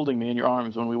holding me in your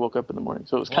arms when we woke up in the morning,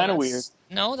 so it was kind of weird.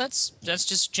 No, that's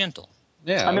just gentle.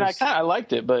 Yeah. I mean, I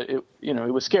liked it, but it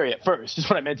was scary at first. Is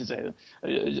what I meant to say. I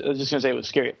was just gonna say it was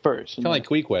scary at first. Kind of like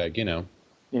Queequeg,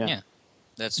 Yeah.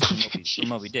 That's from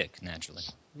Moby Dick, naturally.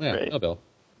 Yeah, right. Bill.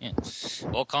 Yeah.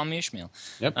 Well, call me Ishmael.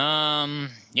 Yep.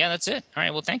 Yeah, that's it. All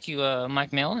right. Well, thank you,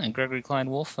 Mike Mela and Gregory Clyde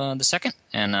Wolf II.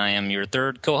 And I am your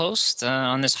third co-host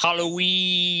on this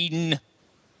Halloween.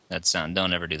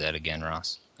 Don't ever do that again,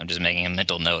 Ross. I'm just making a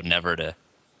mental note never to.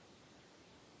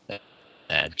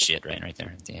 That shit right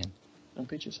there at the end. Don't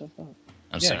beat yourself up.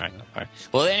 I'm sorry. All right.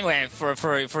 Well, anyway,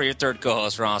 for your third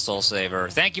co-host, Ross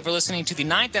Soulsaver, thank you for listening to the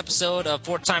 9th episode of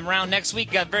Fourth Time Around. Next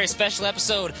week, we got a very special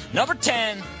episode, number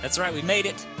 10. That's right, we made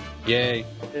it. Yay.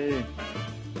 Hey.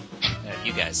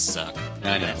 You guys suck.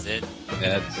 I know. That's it.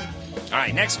 That's... All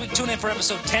right, next week, tune in for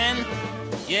episode 10.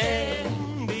 Yay.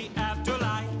 The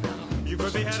afterlife, you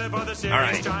could be headed for the serious All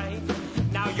right.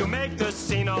 strife. Now you make the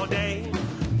scene all day,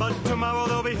 but tomorrow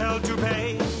they'll be held to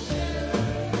pay.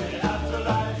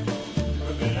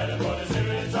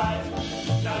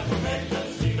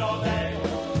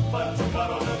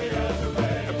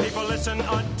 Listen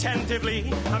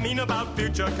attentively, I mean about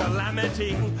future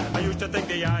calamity. I used to think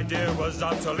the idea was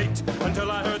obsolete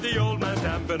until I heard the old man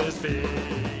stamping his feet.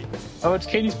 Oh, it's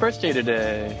Katie's birthday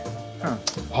today. Huh.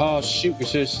 Oh, shoot. We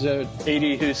should have...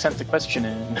 Katie, who sent the question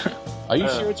in. Are you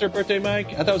sure it's her birthday,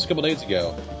 Mike? I thought it was a couple days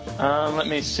ago. Let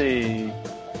me see.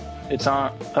 It's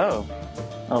on... Oh.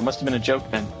 Oh, it must have been a joke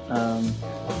then.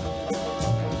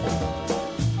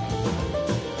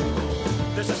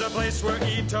 This is a place where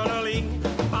eternally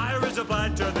fire is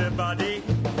applied to the body.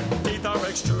 Teeth are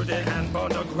extruded and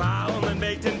bones are ground and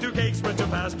baked into cakes which are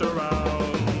passed around.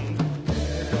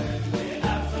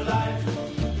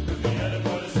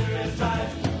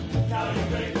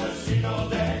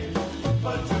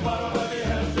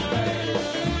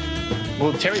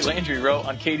 Well, Terry Landry wrote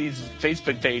on Katie's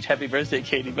Facebook page, "Happy birthday,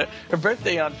 Katie!" But her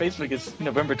birthday on Facebook is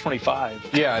November 25.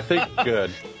 Yeah, I think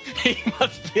good. He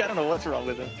must be. I don't know what's wrong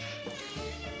with him.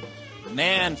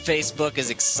 Man, Facebook is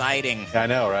exciting. I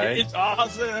know, right? It's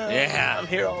awesome. Yeah. I'm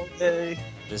here all day.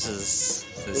 This is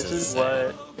This is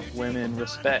what women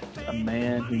respect. A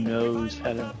man who knows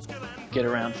how to get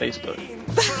around Facebook.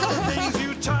 Things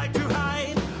you tried to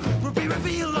hide will be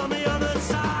revealed on the other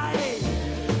side.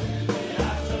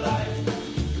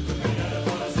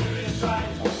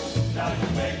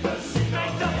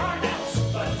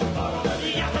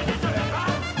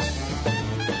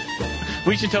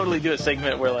 We should totally do a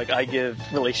segment where, like, I give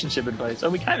relationship advice. Oh,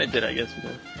 we kind of did, I guess.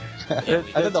 I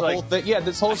think the whole thing. Yeah,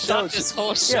 this whole show. This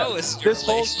whole show is. This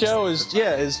whole show is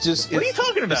just. What are you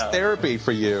talking about? It's therapy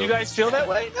for you. You guys feel that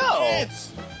way? No.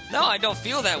 No, I don't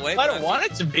feel that way. I don't want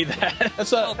it to be that.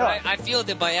 That's No, but I feel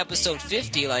that by episode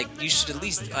 50, like, you should at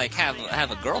least like have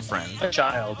a girlfriend. A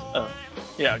child. Oh,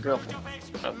 yeah, a girlfriend.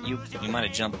 Oh. You might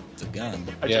have jumped the gun.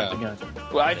 I jumped the gun.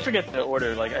 Well, I forget the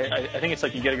order. Like, I think it's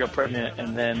like you get a girl pregnant,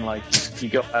 and then like you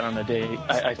go out on a date.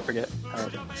 I forget.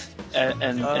 And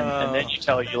then you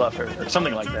tell her you love her, or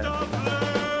something like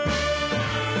that.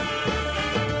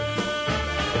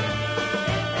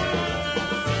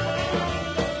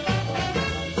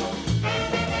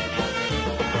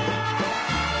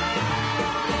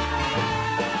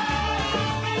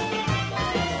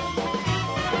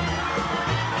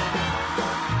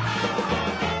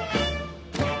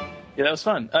 Yeah, that was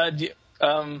fun.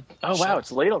 Oh, wow,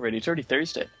 it's late already. It's already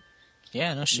Thursday.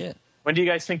 Yeah, no shit. When do you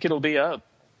guys think it'll be up?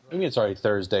 I mean, it's already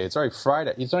Thursday. It's already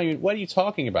Friday. It's not even. What are you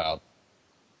talking about?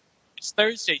 It's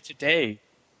Thursday today.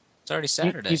 It's already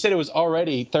Saturday. You said it was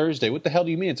already Thursday. What the hell do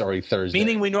you mean it's already Thursday?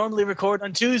 Meaning we normally record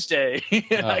on Tuesday.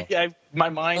 My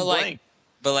mind blanked.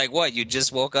 But like what? You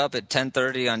just woke up at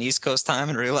 10:30 on East Coast time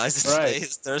and realized today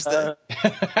is Thursday?